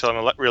son until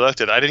I'm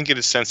reelected, I didn't get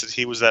a sense that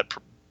he was that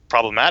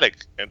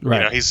problematic. And,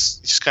 right. He's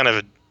just kind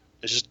of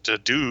just a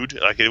dude.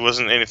 Like, it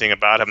wasn't anything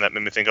about him that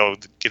made me think, oh,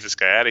 get this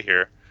guy out of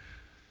here.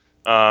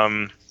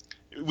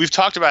 We've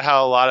talked about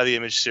how a lot of the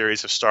Image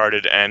series have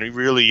started, and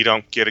really you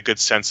don't get a good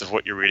sense of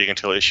what you're reading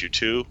until issue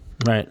 2.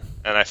 Right.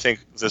 And I think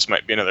this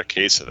might be another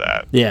case of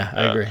that. Yeah,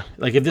 I agree.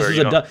 Like if this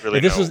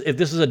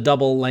was a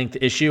double length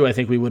issue, I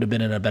think we would have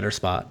been in a better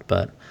spot.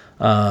 But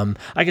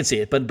I can see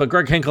it. But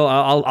Greg Hinkle,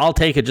 I'll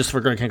take it just for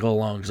Greg Hinkle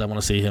alone, because I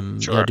want to see him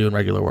doing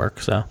regular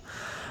work. So.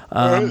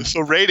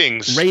 So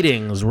ratings.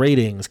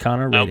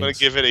 Connor. I'm going to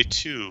give it a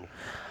 2.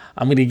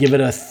 I'm going to give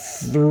it a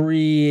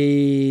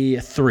 3,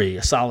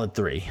 a solid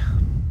 3.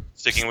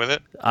 Sticking with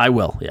it? I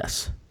will,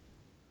 yes.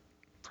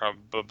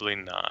 Probably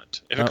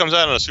not. If it comes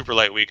out on a super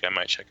light week, I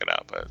might check it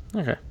out, but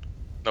okay.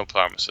 No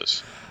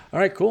promises. All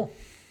right, cool.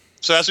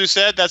 So as we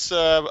said, that's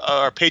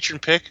our patron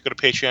pick. Go to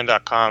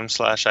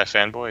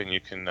patreon.com/ifanboy, and you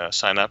can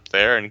sign up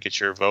there and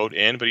get your vote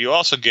in. But you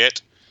also get,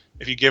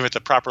 if you give it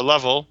the proper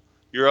level,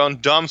 your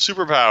own dumb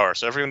superpower.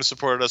 So everyone who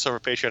supported us over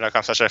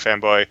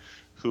patreon.com/ifanboy,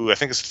 who I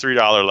think is the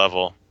 $3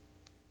 level,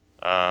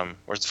 or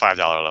it's the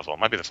 $5 level. It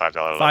might be the $5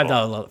 level.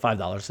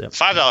 $5, yeah.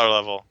 $5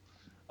 level.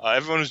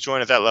 Everyone who's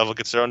joined at that level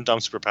gets their own dumb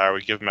superpower.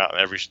 We give them out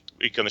every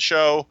week on the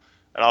show.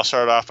 And I'll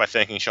start off by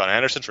thanking Sean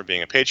Anderson for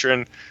being a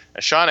patron.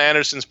 And Sean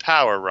Anderson's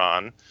power,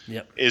 Ron,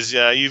 is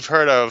you've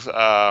heard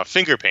of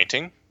finger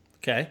painting.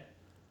 Okay.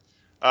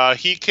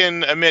 He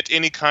can emit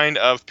any kind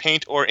of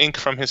paint or ink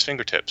from his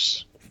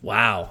fingertips.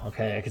 Wow.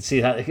 Okay, I can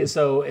see that.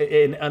 So,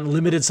 in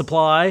unlimited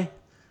supply?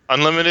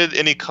 Unlimited,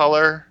 any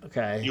color.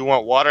 Okay. You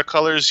want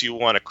watercolors, you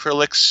want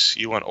acrylics,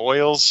 you want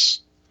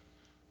oils.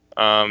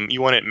 You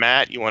want it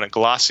matte, you want it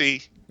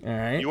glossy. All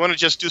right. You want to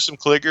just do some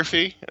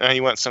calligraphy.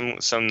 You want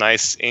some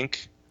nice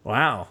ink.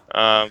 Wow.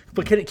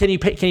 But can you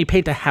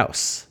paint a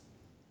house?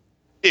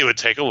 It would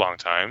take a long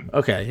time.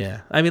 Okay,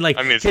 yeah.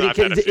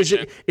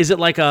 Is it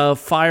like a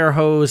fire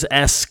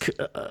hose-esque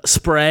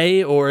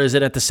spray, or is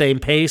it at the same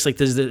pace? Like,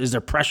 is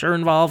there pressure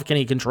involved? Can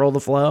he control the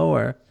flow,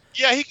 or?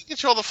 Yeah, he can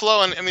control the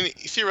flow, and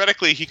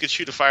theoretically, he could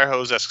shoot a fire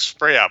hose-esque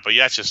spray out. But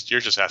you're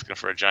just asking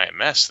for a giant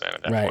mess then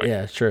at that point. Right.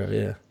 Yeah. True.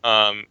 Yeah.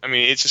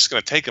 It's just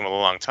going to take him a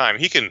long time.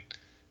 He can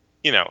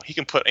he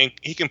can put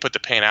the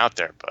paint out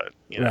there, but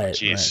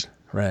geez.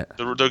 Right.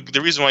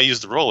 The reason why I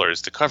use the roller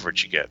is the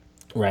coverage you get.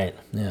 Right.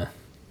 Yeah.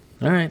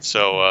 All right.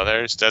 So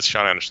that's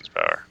Sean Anderson's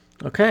power.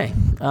 Okay.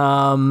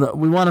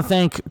 We want to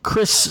thank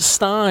Chris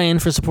Stein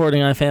for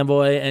supporting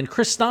iFanboy, and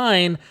Chris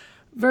Stein,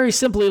 very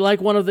simply,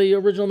 like one of the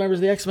original members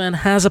of the X-Men,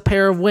 has a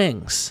pair of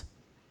wings.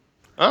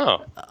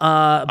 Oh.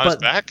 On his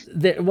back?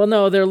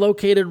 No, they're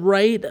located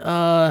right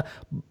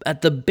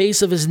at the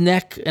base of his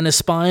neck and his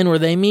spine where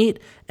they meet,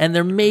 and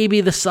they're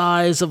maybe the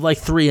size of like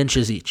 3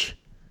 inches each.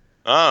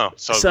 Oh,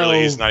 so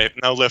really he's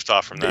no lift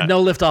off from that. No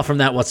lift off from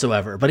that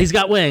whatsoever. But he's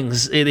got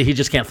wings. He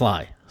just can't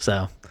fly.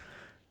 So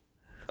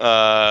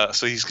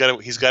he's got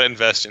to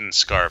invest in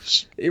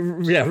scarves.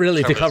 Yeah,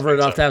 really, to cover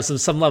it up, to have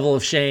some level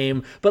of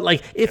shame. But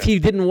like, if he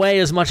didn't weigh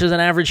as much as an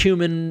average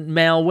human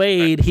male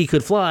weighed, he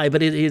could fly.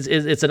 But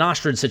it's an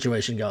ostrich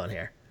situation going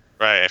here.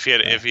 Right.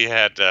 If he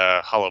had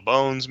hollow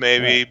bones,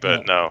 maybe,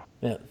 but no.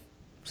 Yeah.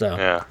 So.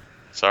 Yeah.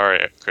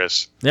 Sorry,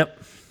 Chris.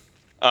 Yep.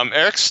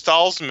 Eric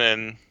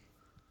Stalsman.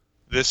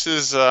 This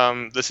is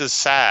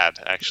sad.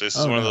 Actually, this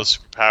is one of those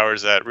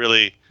superpowers that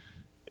really,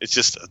 it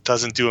just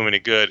doesn't do him any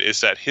good.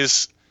 Is that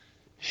his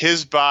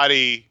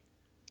body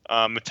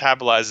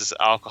metabolizes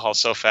alcohol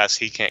so fast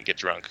he can't get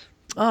drunk.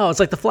 Oh, it's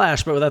like the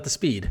Flash, but without the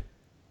speed.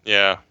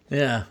 Yeah.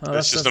 Yeah. Oh,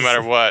 it's just no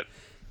matter what.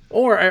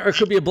 Or it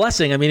could be a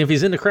blessing. I mean, if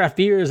he's into craft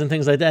beers and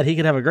things like that, he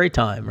could have a great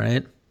time,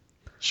 right?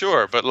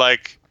 Sure, but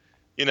like,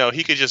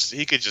 he could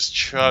just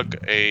chug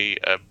a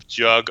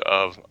jug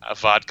of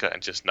vodka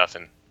and just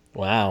nothing.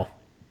 Wow.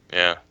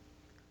 Yeah.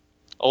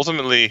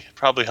 Ultimately,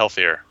 probably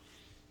healthier,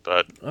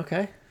 but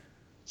okay.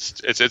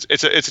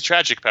 It's a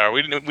tragic power.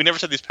 We never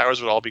said these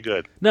powers would all be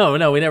good. No,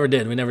 we never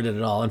did. We never did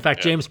at all. In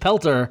fact, James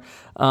Pelter,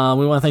 we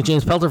want to thank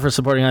James Pelter for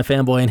supporting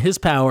iFanboy, and his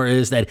power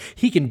is that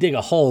he can dig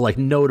a hole like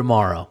no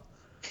tomorrow.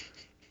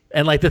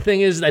 And like the thing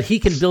is that he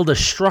can build a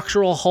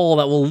structural hole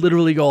that will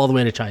literally go all the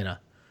way to China.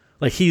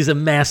 Like he's a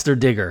master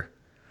digger.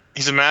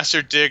 He's a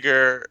master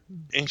digger.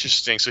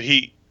 Interesting. So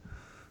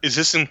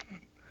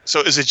So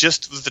is it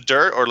just the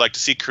dirt, or like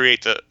does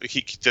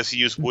he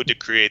use wood to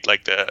create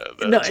like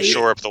to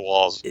shore up the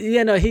walls?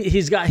 Yeah, no,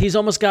 he's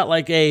almost got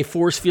like a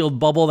force field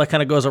bubble that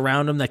kind of goes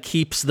around him that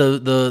keeps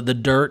the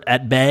dirt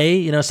at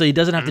bay. So he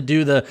doesn't have to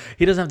do the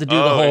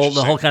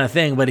whole kind of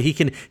thing, but he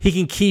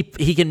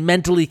can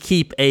mentally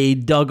keep a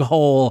dug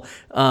hole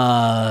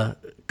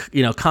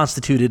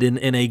constituted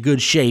in a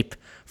good shape.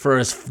 For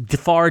as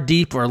far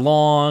deep or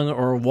long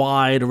or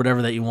wide or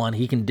whatever that you want,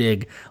 he can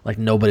dig like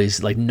nobody's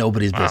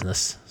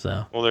business.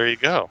 So there you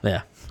go.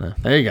 Yeah,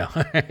 there you go.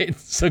 All right.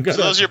 So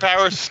those are your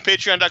powers.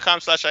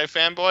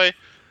 Patreon.com/iFanboy.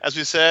 As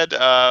we said,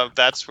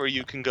 that's where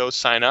you can go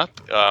sign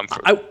up.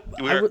 I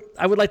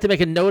would like to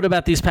make a note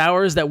about these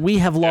powers that we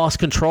have lost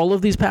control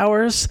of these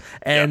powers,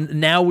 and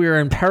now we're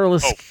in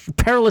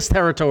perilous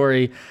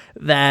territory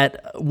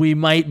that we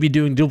might be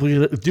doing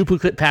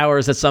duplicate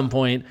powers at some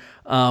point.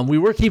 We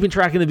were keeping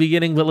track in the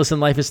beginning, but listen,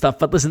 life is tough.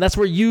 But listen, that's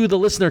where you, the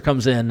listener,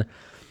 comes in.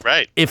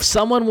 Right. If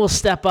someone will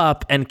step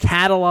up and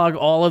catalog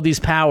all of these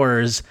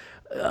powers,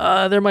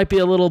 there might be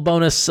a little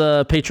bonus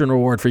patron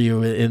reward for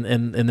you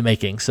in the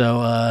making.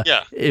 So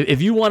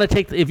if you want to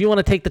take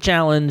the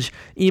challenge,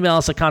 email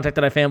us at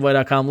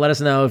contact@ifanboy.com. Let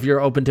us know if you're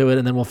open to it,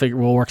 and then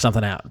we'll work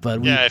something out. But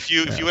if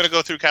you want to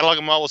go through catalog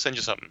them all, we'll send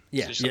you something.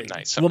 Yeah, something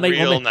nice.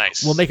 Something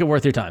nice. We'll make it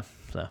worth your time.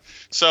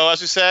 So as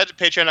we said,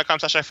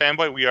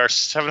 patreon.com/ifanboy, we are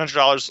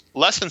 $700,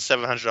 less than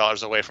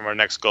 $700 away from our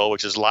next goal,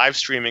 which is live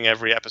streaming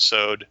every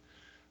episode.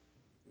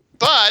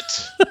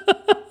 But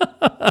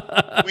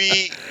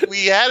we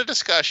had a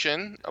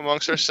discussion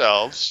amongst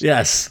ourselves.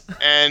 Yes.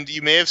 And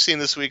you may have seen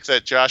this week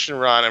that Josh and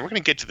Ron, and we're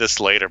going to get to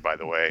this later, by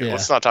the way. Yeah.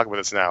 Let's not talk about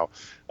this now.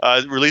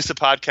 Released a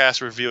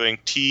podcast reviewing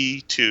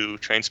T2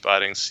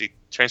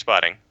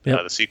 Trainspotting,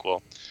 the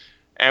sequel.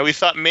 And we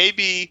thought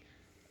maybe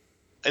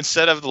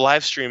instead of the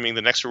live streaming,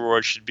 the next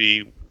reward should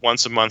be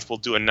once a month we'll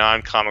do a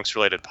non-comics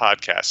related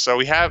podcast. So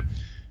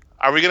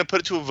are we going to put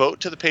it to a vote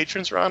to the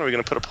patrons, Ron? Are we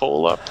going to put a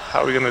poll up?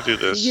 How are we going to do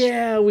this?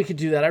 Yeah, we could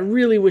do that. I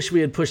really wish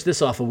we had pushed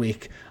this off a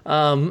week.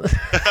 We'll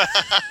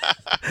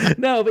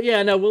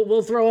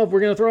throw up. We're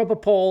going to throw up a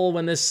poll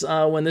when this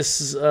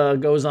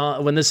goes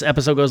on, when this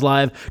episode goes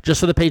live, just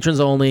for the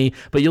patrons only.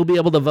 But you'll be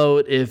able to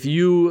vote if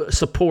you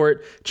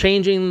support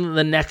changing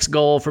the next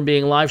goal from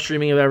being live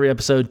streaming of every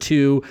episode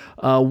to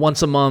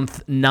once a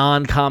month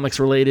non-comics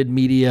related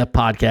media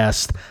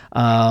podcast.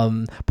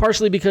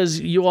 Partially because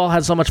you all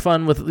had so much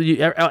fun with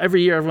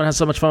every year. Everyone has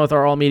so much fun with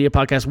our all media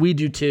podcast. We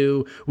do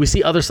too. We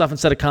see other stuff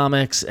instead of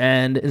comics,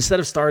 and instead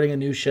of starting a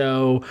new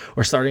show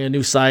or starting a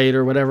new site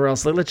or whatever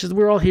else,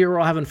 we're all here. We're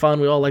all having fun.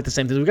 We all like the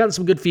same things. We've gotten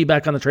some good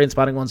feedback on the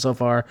Trainspotting one so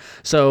far.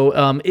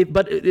 So,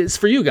 but it's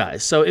for you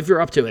guys. So if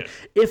you're up to it,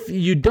 if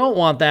you don't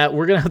want that,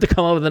 we're gonna have to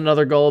come up with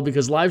another goal,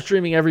 because live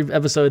streaming every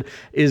episode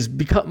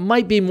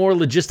might be more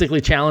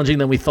logistically challenging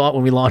than we thought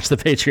when we launched the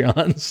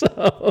Patreon.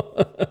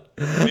 So.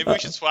 Maybe we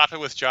should swap it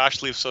with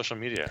Josh leaves social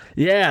media.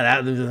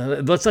 Yeah,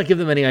 let's not give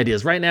them any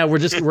ideas. Right now,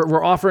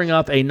 we're offering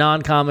up a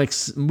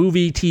non-comics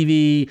movie,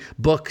 TV,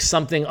 book,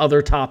 something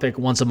other topic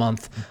once a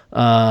month.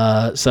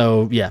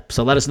 So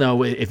let us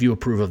know if you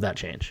approve of that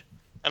change.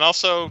 And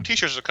also,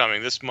 T-shirts are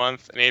coming this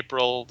month in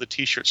April. The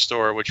T-shirt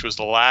store, which was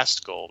the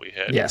last goal we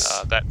hit,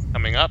 yes, that's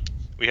coming up.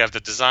 We have the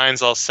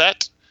designs all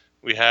set.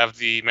 We have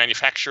the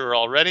manufacturer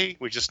already.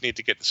 We just need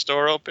to get the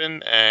store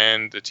open,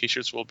 and the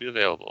T-shirts will be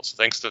available. So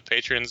thanks to the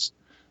patrons,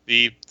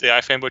 the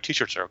iFanboy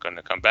T-shirts are going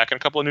to come back, and a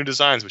couple of new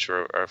designs, which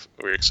we're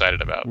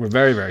excited about. We're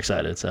very, very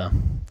excited. So,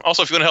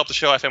 also, if you want to help the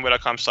show,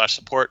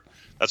 ifanboy.com/support.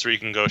 That's where you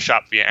can go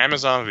shop via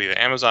the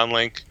Amazon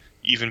link.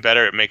 Even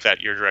better, make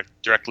that your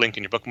direct link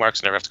in your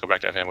bookmarks. Never have to go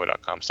back to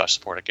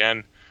ifanboy.com/support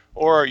again.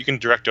 Or you can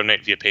direct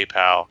donate via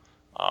PayPal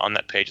on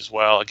that page as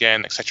well.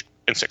 Again,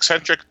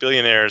 eccentric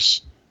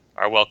billionaires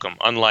are welcome,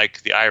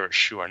 unlike the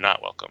Irish, who are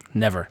not welcome.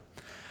 Never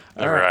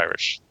Never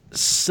Irish.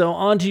 So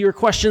on to your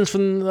questions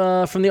from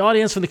the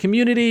audience, from the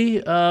community.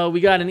 We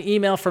got an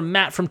email from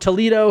Matt from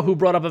Toledo who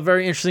brought up a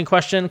very interesting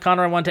question.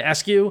 Connor, I wanted to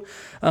ask you.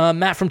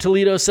 Matt from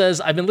Toledo says,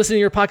 I've been listening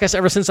to your podcast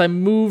ever since I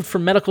moved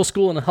from medical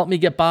school, and it helped me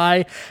get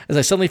by as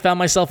I suddenly found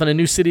myself in a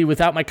new city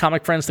without my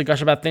comic friends to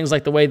gush about things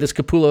like the way this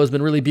Capullo has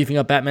been really beefing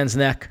up Batman's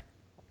neck.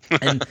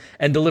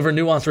 and deliver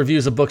nuanced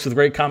reviews of books with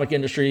great comic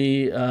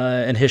industry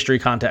and history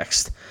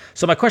context.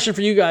 So my question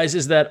for you guys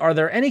is that, are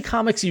there any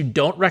comics you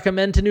don't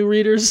recommend to new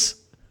readers?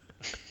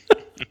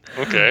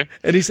 Okay.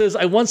 And he says,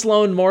 I once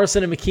loaned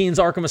Morrison and McKean's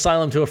Arkham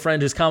Asylum to a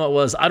friend whose comment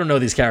was, I don't know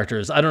these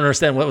characters. I don't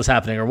understand what was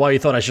happening or why you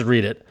thought I should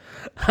read it.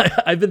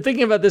 I've been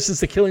thinking about this since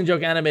the Killing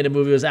Joke animated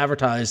movie was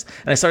advertised,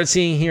 and I started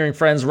hearing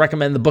friends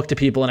recommend the book to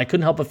people, and I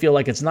couldn't help but feel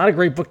like it's not a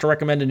great book to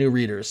recommend to new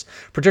readers,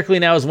 particularly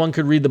now as one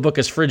could read the book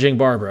as Fridging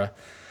Barbara.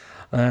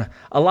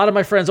 A lot of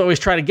my friends always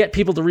try to get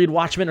people to read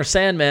Watchmen or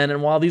Sandman,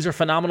 and while these are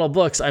phenomenal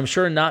books, I'm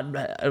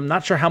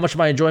not sure how much of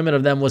my enjoyment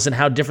of them was in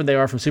how different they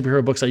are from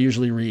superhero books I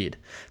usually read.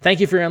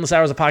 Thank you for your endless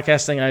hours of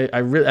podcasting.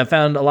 I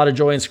found a lot of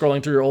joy in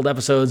scrolling through your old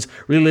episodes,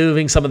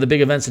 reliving some of the big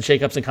events and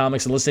shakeups in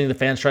comics, and listening to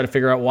fans try to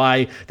figure out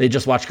why they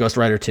just watched Ghost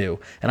Rider 2.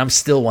 And I'm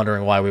still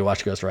wondering why we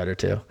watched Ghost Rider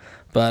 2.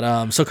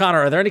 But so Connor,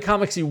 are there any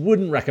comics you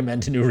wouldn't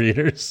recommend to new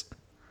readers?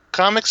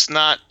 Comics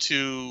not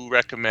to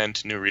recommend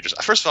to new readers.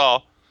 First of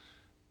all,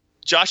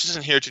 Josh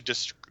isn't here to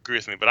disagree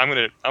with me, but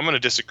I'm gonna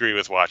disagree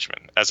with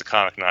Watchmen as a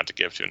comic not to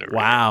give to a new reader.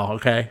 Wow,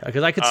 okay,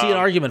 because I could see an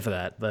argument for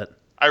that, but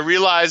I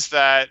realize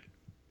that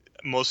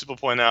most people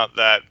point out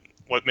that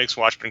what makes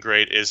Watchmen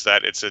great is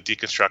that it's a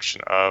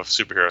deconstruction of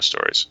superhero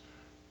stories.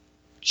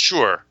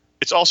 Sure,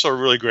 it's also a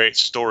really great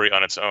story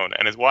on its own,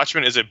 and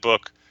Watchmen is a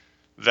book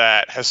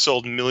that has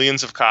sold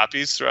millions of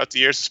copies throughout the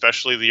years,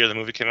 especially the year the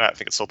movie came out. I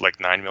think it sold like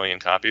 9 million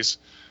copies.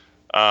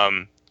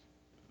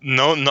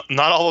 Not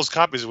all those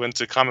copies went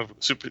to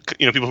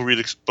people who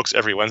read books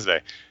every Wednesday.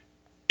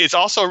 It's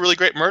also a really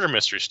great murder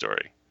mystery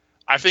story.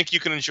 I think you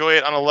can enjoy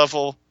it on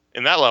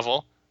that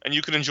level, and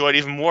you can enjoy it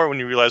even more when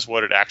you realize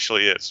what it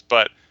actually is.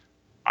 But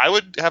I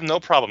would have no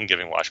problem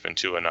giving Watchmen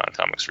to a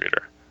non-comics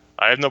reader.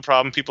 I have no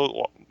problem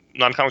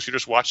non-comics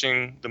readers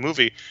watching the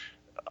movie.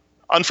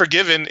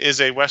 Unforgiven is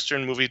a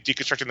Western movie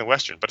deconstructing the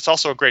Western, but it's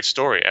also a great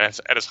story, and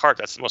at its heart,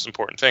 that's the most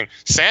important thing.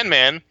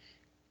 Sandman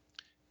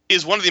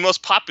is one of the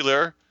most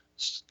popular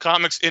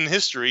comics in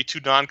history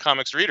to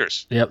non-comics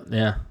readers. Yep,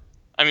 yeah.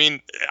 I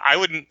mean, I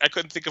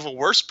couldn't think of a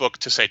worse book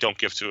to say don't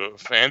give to a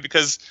fan,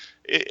 because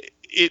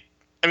it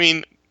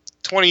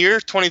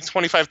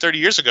 25, 30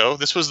 years ago,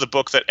 this was the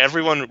book that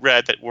everyone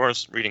read that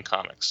weren't reading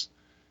comics.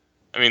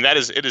 I mean,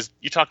 it is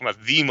you're talking about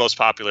the most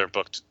popular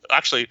book.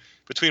 Actually,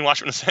 between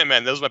Watchmen and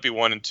Sandman, those might be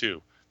 1 and 2,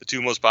 the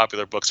two most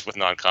popular books with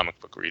non-comic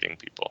book reading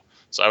people.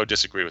 So I would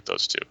disagree with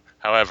those two.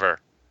 However,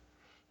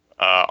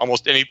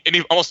 almost any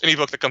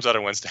book that comes out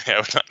on Wednesday, I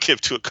would not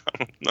give to a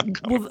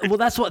non-comic. Well,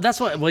 that's what.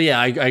 Well, yeah,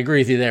 I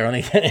agree with you there. On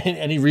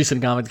any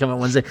recent comic come out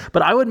Wednesday,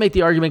 but I would make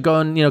the argument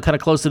going, kind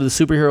of closer to the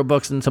superhero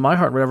books and to my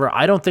heart, whatever.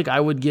 I don't think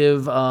I would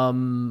give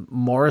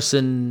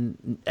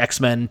Morrison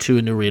X-Men to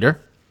a new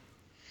reader.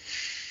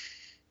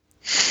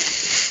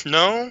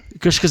 No,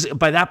 because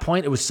by that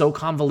point it was so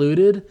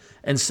convoluted,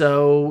 and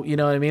so you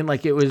know what I mean.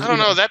 Like it was. I don't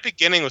know. That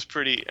beginning was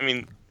pretty. I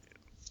mean,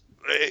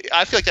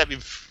 I feel like that'd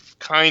be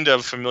kind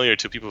of familiar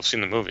to people who've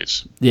seen the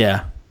movies.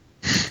 Yeah.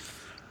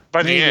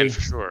 By the end, for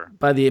sure.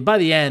 By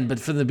the end, but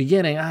from the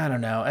beginning, I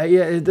don't know.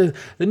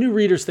 The new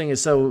readers thing is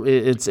so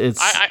it's.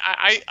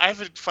 I have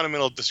a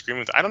fundamental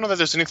disagreement. I don't know that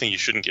there's anything you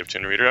shouldn't give to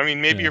a new reader. I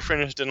mean, maybe your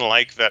friend just didn't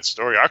like that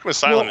story. Arkham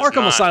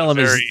Asylum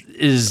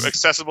is a very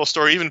accessible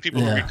story. Even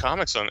people who read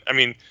comics on. I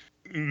mean,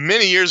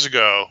 many years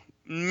ago,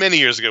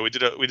 we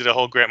did a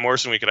whole Grant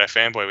Morrison week at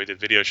iFanboy. We did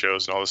video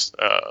shows and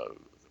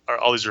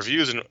all these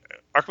reviews. And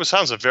Arkham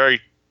Asylum is a very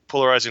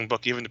polarizing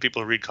book, even to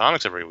people who read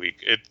comics every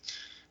week.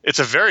 It's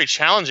a very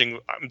challenging.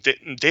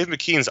 Dave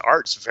McKean's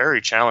art's very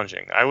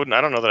challenging. I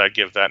don't know that I'd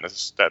give that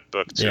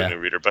book to a new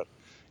reader, but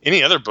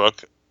any other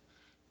book,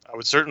 I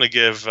would certainly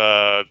give.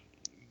 I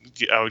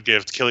would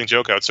give Killing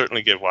Joke. I would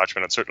certainly give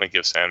Watchmen. I'd certainly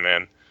give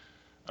Sandman.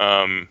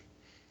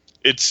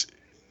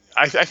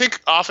 I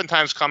think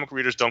oftentimes comic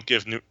readers don't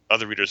give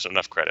other readers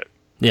enough credit.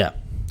 Yeah,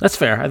 that's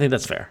fair. I think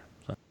that's fair.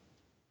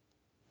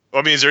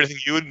 Well, I mean, is there anything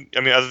you would?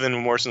 I mean, other than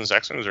Morrison's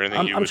X-Men, is there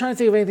anything I'm trying to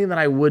think of anything that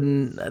I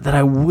wouldn't.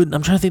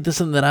 I'm trying to think of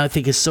something that I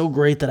think is so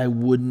great that I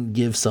wouldn't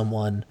give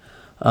someone.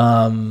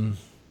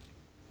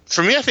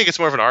 For me, I think it's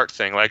more of an art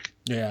thing. Like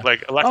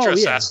Elektra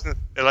Assassin.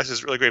 Elektra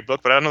is a really great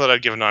book, but I don't know that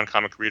I'd give a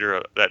non-comic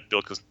reader that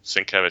Bill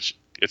Sienkiewicz.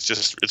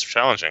 It's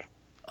challenging.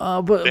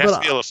 But they have to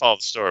be able to follow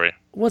the story.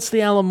 What's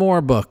the Alan Moore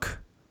book?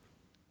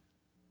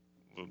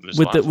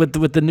 With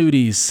the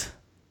nudies.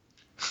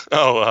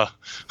 Oh,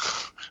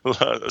 what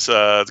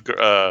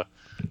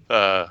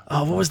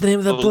was the name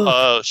of the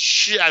book?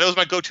 Shit, that was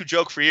my go-to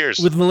joke for years.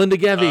 With Melinda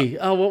Gevey.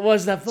 What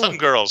was that book? Something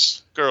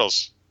girls.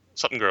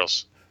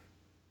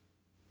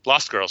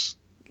 Lost Girls.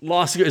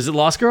 Is it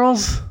Lost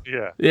Girls?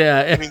 Yeah.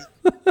 Yeah. I mean,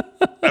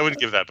 I wouldn't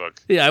give that book.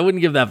 Yeah, I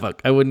wouldn't give that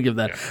book. Yeah.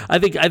 I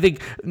think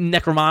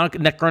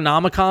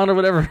Necronomicon or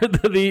whatever.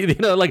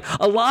 Like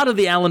a lot of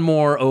the Alan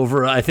Moore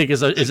I think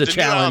is a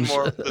challenge.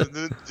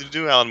 The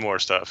new Alan Moore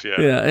stuff.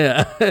 Yeah.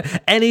 Yeah.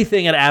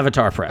 Anything at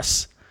Avatar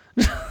Press.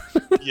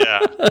 Yeah.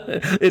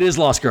 It is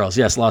Lost Girls.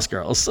 Yes, Lost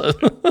Girls. All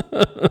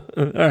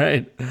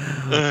right.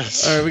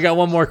 We got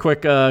one more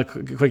quick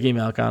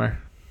email, Connor.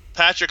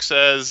 Patrick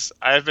says,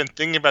 I have been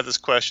thinking about this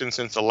question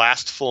since the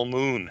last full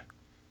moon,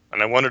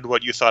 and I wondered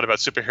what you thought about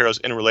superheroes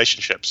in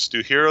relationships.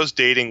 Do heroes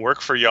dating work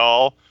for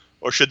y'all,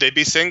 or should they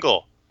be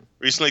single?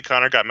 Recently,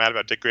 Connor got mad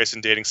about Dick Grayson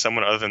dating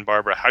someone other than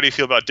Barbara. How do you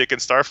feel about Dick and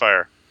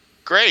Starfire?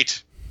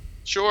 Great.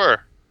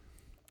 Sure.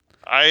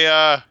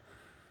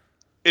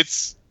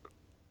 It's...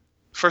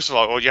 First of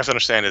all, what you have to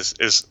understand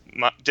is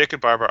Dick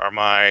and Barbara are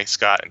my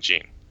Scott and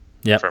Jean.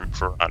 Yep.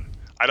 For Run.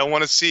 I don't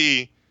want to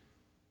see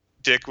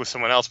Dick with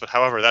someone else, but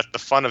however, the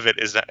fun of it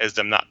is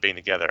them not being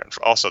together. And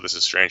also, this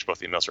is strange. Both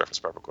emails reference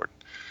Barbara Gordon.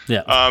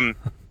 Yeah.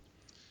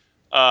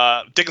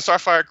 Dick and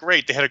Starfire,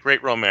 great. They had a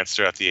great romance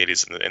throughout the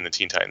 80s in the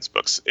Teen Titans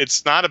books.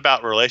 It's not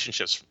about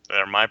relationships that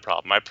are my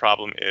problem. My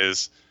problem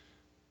is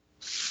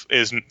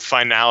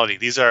finality.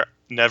 These are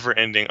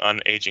never-ending,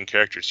 unaging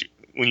characters.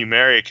 When you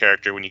marry a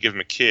character, when you give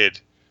them a kid,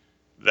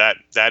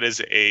 that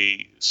is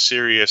a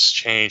serious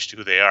change to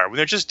who they are. When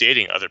they're just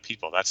dating other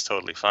people, that's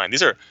totally fine.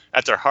 These are,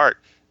 at their heart,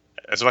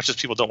 as much as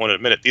people don't want to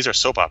admit it, these are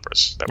soap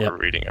operas that we're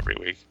reading every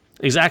week.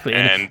 Exactly.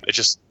 And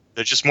there's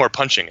just more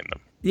punching in them.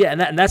 Yeah,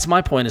 and that's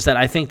my point, is that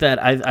I think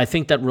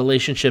that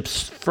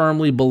relationships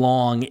firmly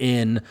belong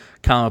in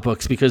comic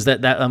books, because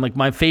that like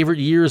my favorite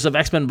years of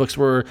X-Men books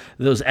were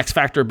those X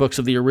Factor books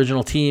of the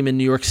original team in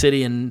New York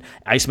City, and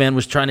Iceman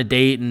was trying to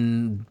date,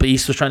 and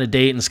Beast was trying to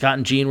date, and Scott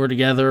and Jean were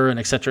together, and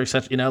et cetera, et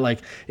cetera. Like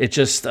it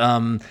just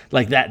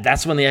like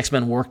that's when the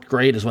X-Men worked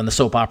great, is when the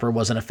soap opera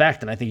was in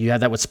effect. And I think you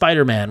had that with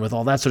Spider-Man, with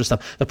all that sort of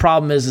stuff. The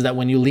problem is that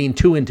when you lean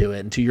too into it,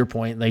 and to your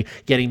point, like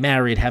getting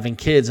married, having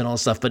kids, and all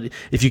this stuff, but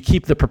if you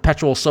keep the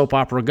perpetual soap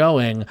opera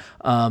going,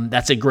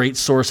 that's a great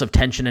source of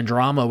tension and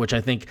drama, which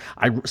I think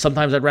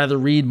sometimes I'd rather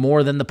read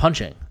more than the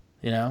punching,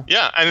 Yeah,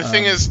 and the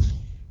thing is,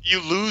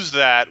 you lose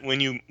that when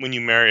you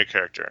marry a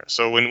character.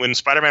 So when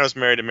Spider-Man was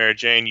married to Mary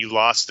Jane, you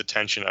lost the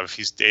tension of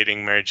he's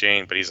dating Mary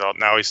Jane, but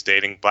now he's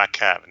dating Black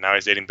Cat, and now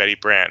he's dating Betty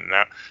Brant.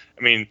 Now,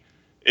 I mean,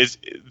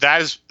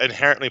 that is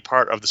inherently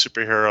part of the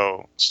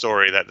superhero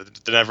story, that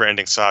the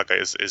never-ending saga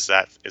is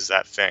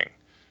that thing.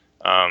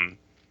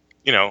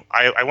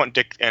 I want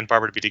Dick and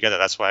Barbara to be together.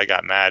 That's why I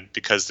got mad,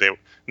 because they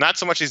not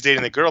so much he's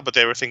dating the girl, but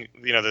they were thinking,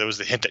 there was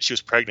the hint that she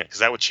was pregnant, because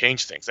that would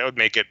change things. That would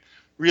make it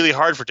really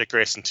hard for Dick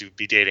Grayson to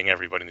be dating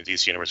everybody in the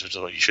DC universe, which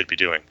is what he should be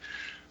doing.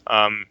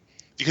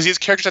 Because these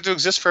characters have to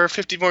exist for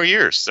 50 more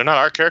years. They're not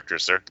our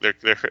characters.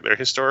 They're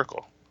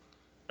historical,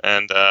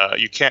 and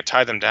you can't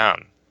tie them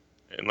down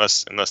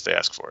unless they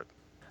ask for it.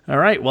 All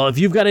right. Well, if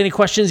you've got any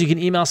questions, you can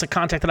email us at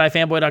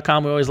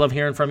contact@ifanboy.com. We always love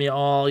hearing from you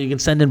all. You can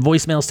send in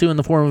voicemails, too, in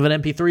the form of an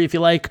MP3 if you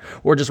like,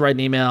 or just write an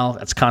email.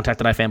 That's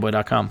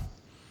contact@ifanboy.com.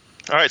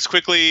 All right. So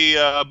quickly,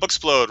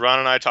 Booksplode. Ron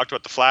and I talked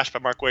about The Flash by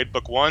Mark Waid,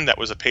 Book 1. That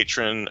was a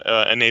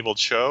patron-enabled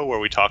show where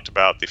we talked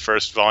about the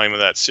first volume of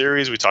that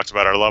series. We talked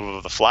about our love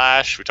of The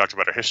Flash. We talked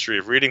about our history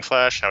of reading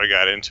Flash, how we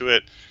got into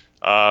it.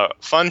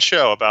 Fun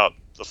show about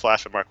The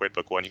Flash by Mark Waid,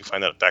 Book 1. You can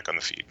find that back on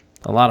the feed.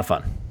 A lot of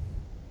fun.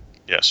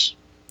 Yes.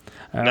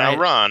 All now, right.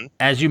 Ron.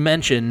 As you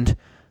mentioned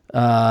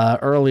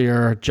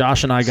earlier,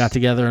 Josh and I got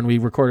together and we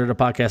recorded a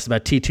podcast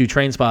about T2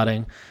 train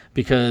spotting,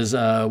 because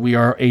we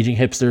are aging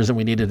hipsters and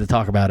we needed to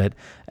talk about it.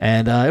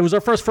 And it was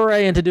our first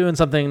foray into doing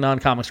something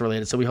non-comics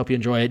related, so we hope you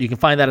enjoy it. You can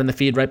find that in the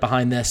feed right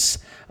behind this.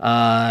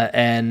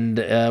 And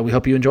we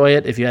hope you enjoy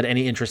it. If you had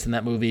any interest in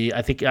that movie,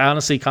 I think,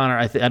 honestly, Connor,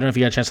 I don't know if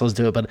you got a chance to listen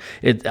to it, but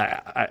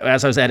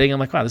as I was editing, I'm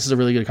like, wow, this is a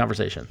really good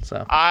conversation.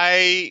 So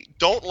I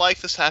don't like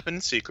this happened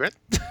in secret.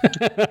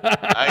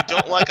 I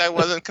don't like I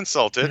wasn't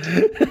consulted.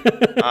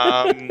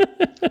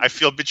 I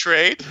feel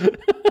betrayed.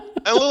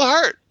 And a little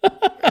hurt,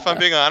 if I'm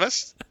being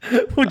honest.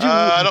 I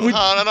don't know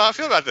how I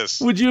feel about this.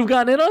 Would you have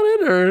gotten in on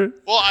it, or?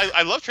 Well,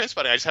 I love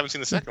Trainspotting. I just haven't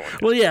seen the second one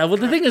yet. Well, yeah. Well,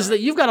 the thing is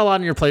that you've got a lot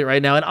on your plate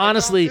right now, and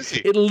honestly,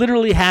 it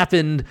literally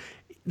happened.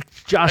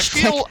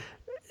 Josh,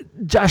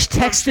 Josh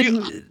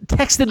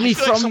texted me I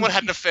feel from. like someone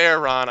had an affair,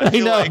 Ron. I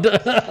feel like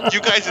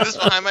you guys did this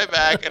behind my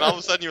back, and all of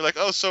a sudden you're like,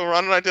 "Oh, so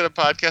Ron and I did a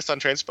podcast on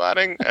train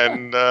spotting,"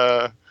 and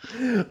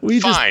we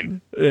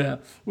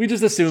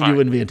just assumed you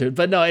wouldn't be into it.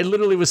 But no, it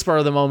literally was spur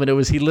of the moment.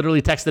 He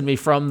literally texted me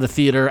from the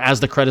theater as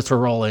the credits were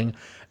rolling.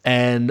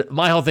 And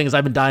my whole thing is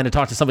I've been dying to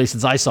talk to somebody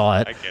since I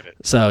saw it. I get it.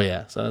 So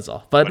that's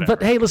all.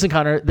 But hey, listen,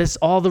 Connor, that's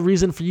all the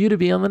reason for you to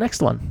be on the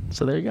next one.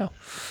 So there you go.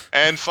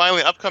 And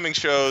finally, upcoming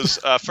shows.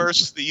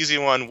 First, the easy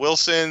one,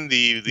 Wilson,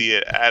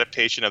 the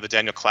adaptation of the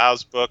Daniel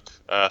Clowes book,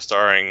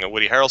 starring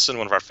Woody Harrelson,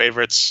 one of our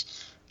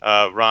favorites.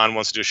 Ron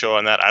wants to do a show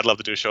on that. I'd love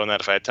to do a show on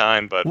that if I had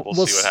time, but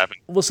we'll see what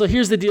happens. Well, so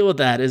here's the deal with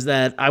that, is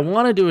that I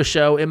want to do a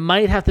show. It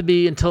might have to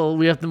be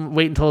we have to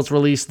wait until it's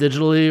released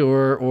digitally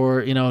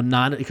or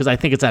not, because I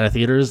think it's out of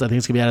theaters. I think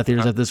it's going to be out of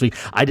theaters after this week.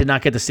 I did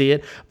not get to see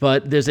it,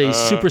 but there's a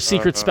super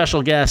secret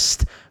special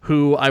guest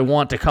who I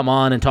want to come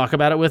on and talk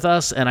about it with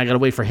us, and I got to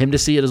wait for him to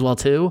see it as well,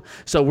 too.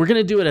 So we're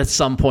going to do it at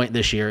some point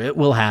this year. It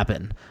will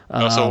happen.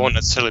 So it won't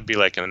necessarily be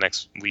like in the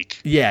next week.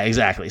 Yeah,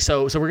 exactly.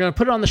 So we're going to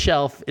put it on the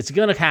shelf. It's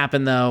going to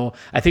happen, though.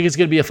 I think it's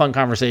going to be a fun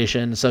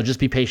conversation, so just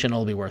be patient.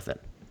 It'll be worth it.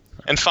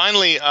 And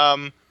finally,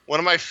 one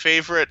of my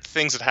favorite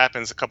things that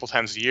happens a couple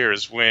times a year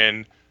is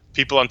when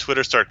people on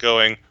Twitter start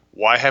going,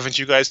 "Why haven't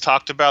you guys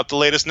talked about the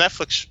latest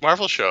Netflix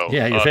Marvel show?"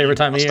 Yeah, your favorite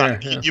time of year.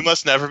 You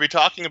must never be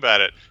talking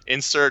about it.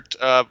 Insert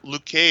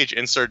Luke Cage,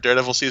 insert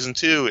Daredevil Season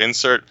 2,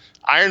 insert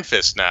Iron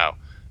Fist now.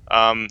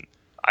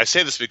 I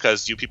say this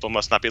because you people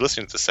must not be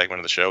listening to this segment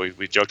of the show.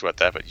 We joked about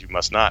that, but you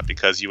must not,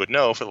 because you would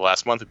know for the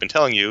last month we've been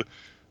telling you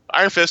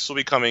Iron Fist will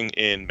be coming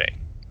in May,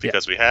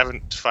 because we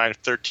haven't found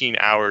 13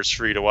 hours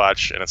free to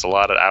watch, and it's a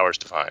lot of hours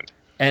to find.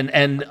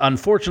 And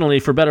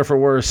unfortunately, for better or for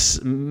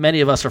worse,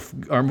 many of us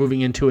are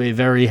moving into a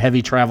very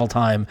heavy travel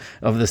time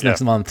of this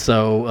next month.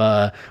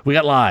 So we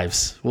got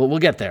lives. We'll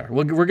get there.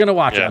 We're going to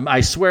watch it. I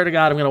swear to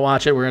God, I'm going to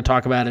watch it. We're going to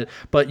talk about it.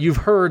 But you've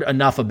heard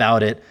enough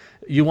about it.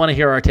 You want to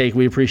hear our take.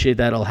 We appreciate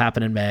that. It'll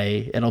happen in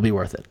May, and it'll be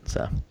worth it.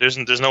 So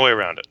there's no way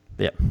around it.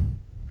 Yep.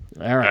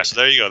 All right. So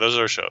there you go. Those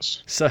are our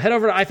shows. So head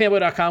over to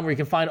ifanboy.com, where you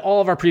can find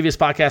all of our previous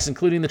podcasts,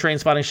 including the Train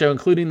Spotting Show,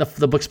 including the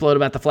Bookspload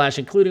about the Flash,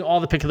 including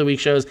all the Pick of the Week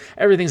shows.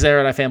 Everything's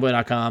there at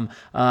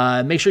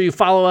ifanboy.com. Make sure you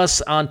follow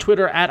us on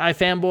Twitter at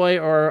ifanboy,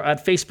 or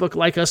at Facebook,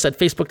 like us at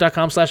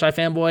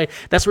facebook.com/ifanboy.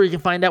 That's where you can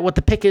find out what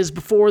the pick is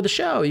before the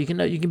show. You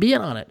can be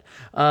in on it,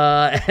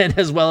 and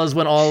as well as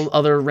when all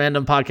other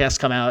random podcasts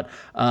come out.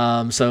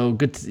 So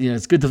good.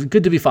 It's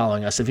good to be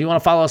following us. If you want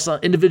to follow us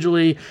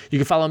individually, you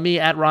can follow me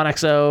at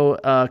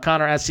RonXO,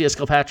 Connor at CS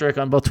Kilpatrick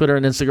on both Twitter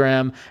and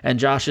Instagram, and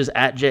Josh is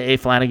at J.A.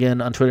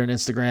 Flanagan on Twitter and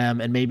Instagram,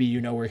 and maybe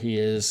you know where he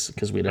is,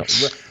 because we don't.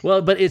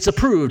 Well, but it's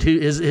approved.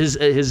 His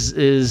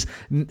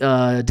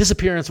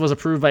disappearance was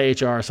approved by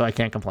HR, so I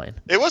can't complain.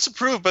 It was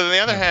approved, but on the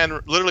other hand,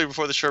 literally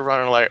before the show,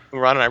 Ron and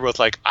I both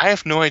I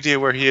have no idea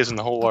where he is in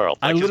the whole world.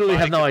 I literally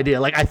have no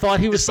idea. I thought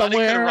he was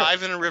somewhere. He could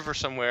arrive in a river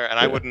somewhere, and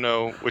I wouldn't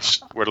know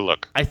where to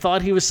look. I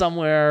thought he was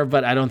somewhere,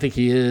 but I don't think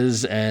he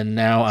is, and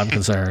now I'm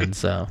concerned.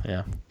 So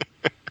yeah.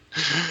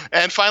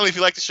 And finally, if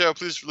you like the show,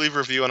 please leave a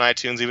review on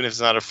iTunes. Even if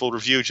it's not a full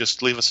review,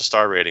 just leave us a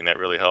star rating. That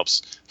really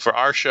helps. For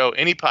our show,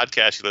 any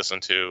podcast you listen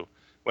to,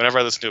 whenever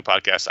I listen to a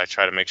podcast, I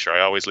try to make sure I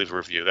always leave a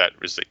review. That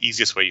is the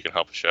easiest way you can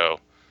help a show.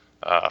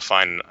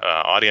 Find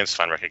audience,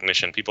 find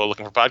recognition. People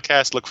looking for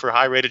podcasts look for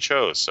high-rated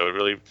shows. So it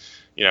really,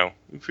 we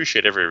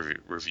appreciate every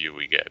review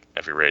we get,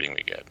 every rating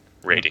we get.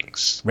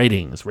 Ratings.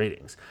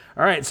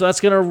 All right, so that's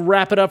going to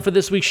wrap it up for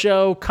this week's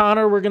show.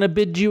 Connor, we're going to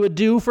bid you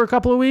adieu for a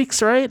couple of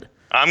weeks, right?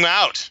 I'm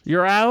out.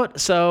 You're out,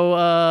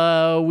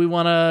 so we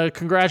want to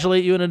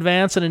congratulate you in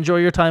advance and enjoy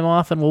your time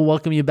off, and we'll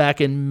welcome you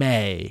back in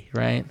May,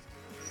 right?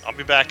 I'll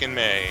be back in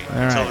May. All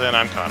Until right. then,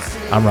 I'm Connor.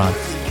 I'm Ron.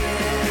 Just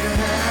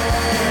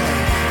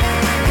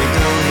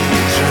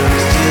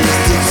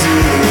the two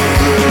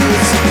of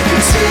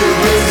us.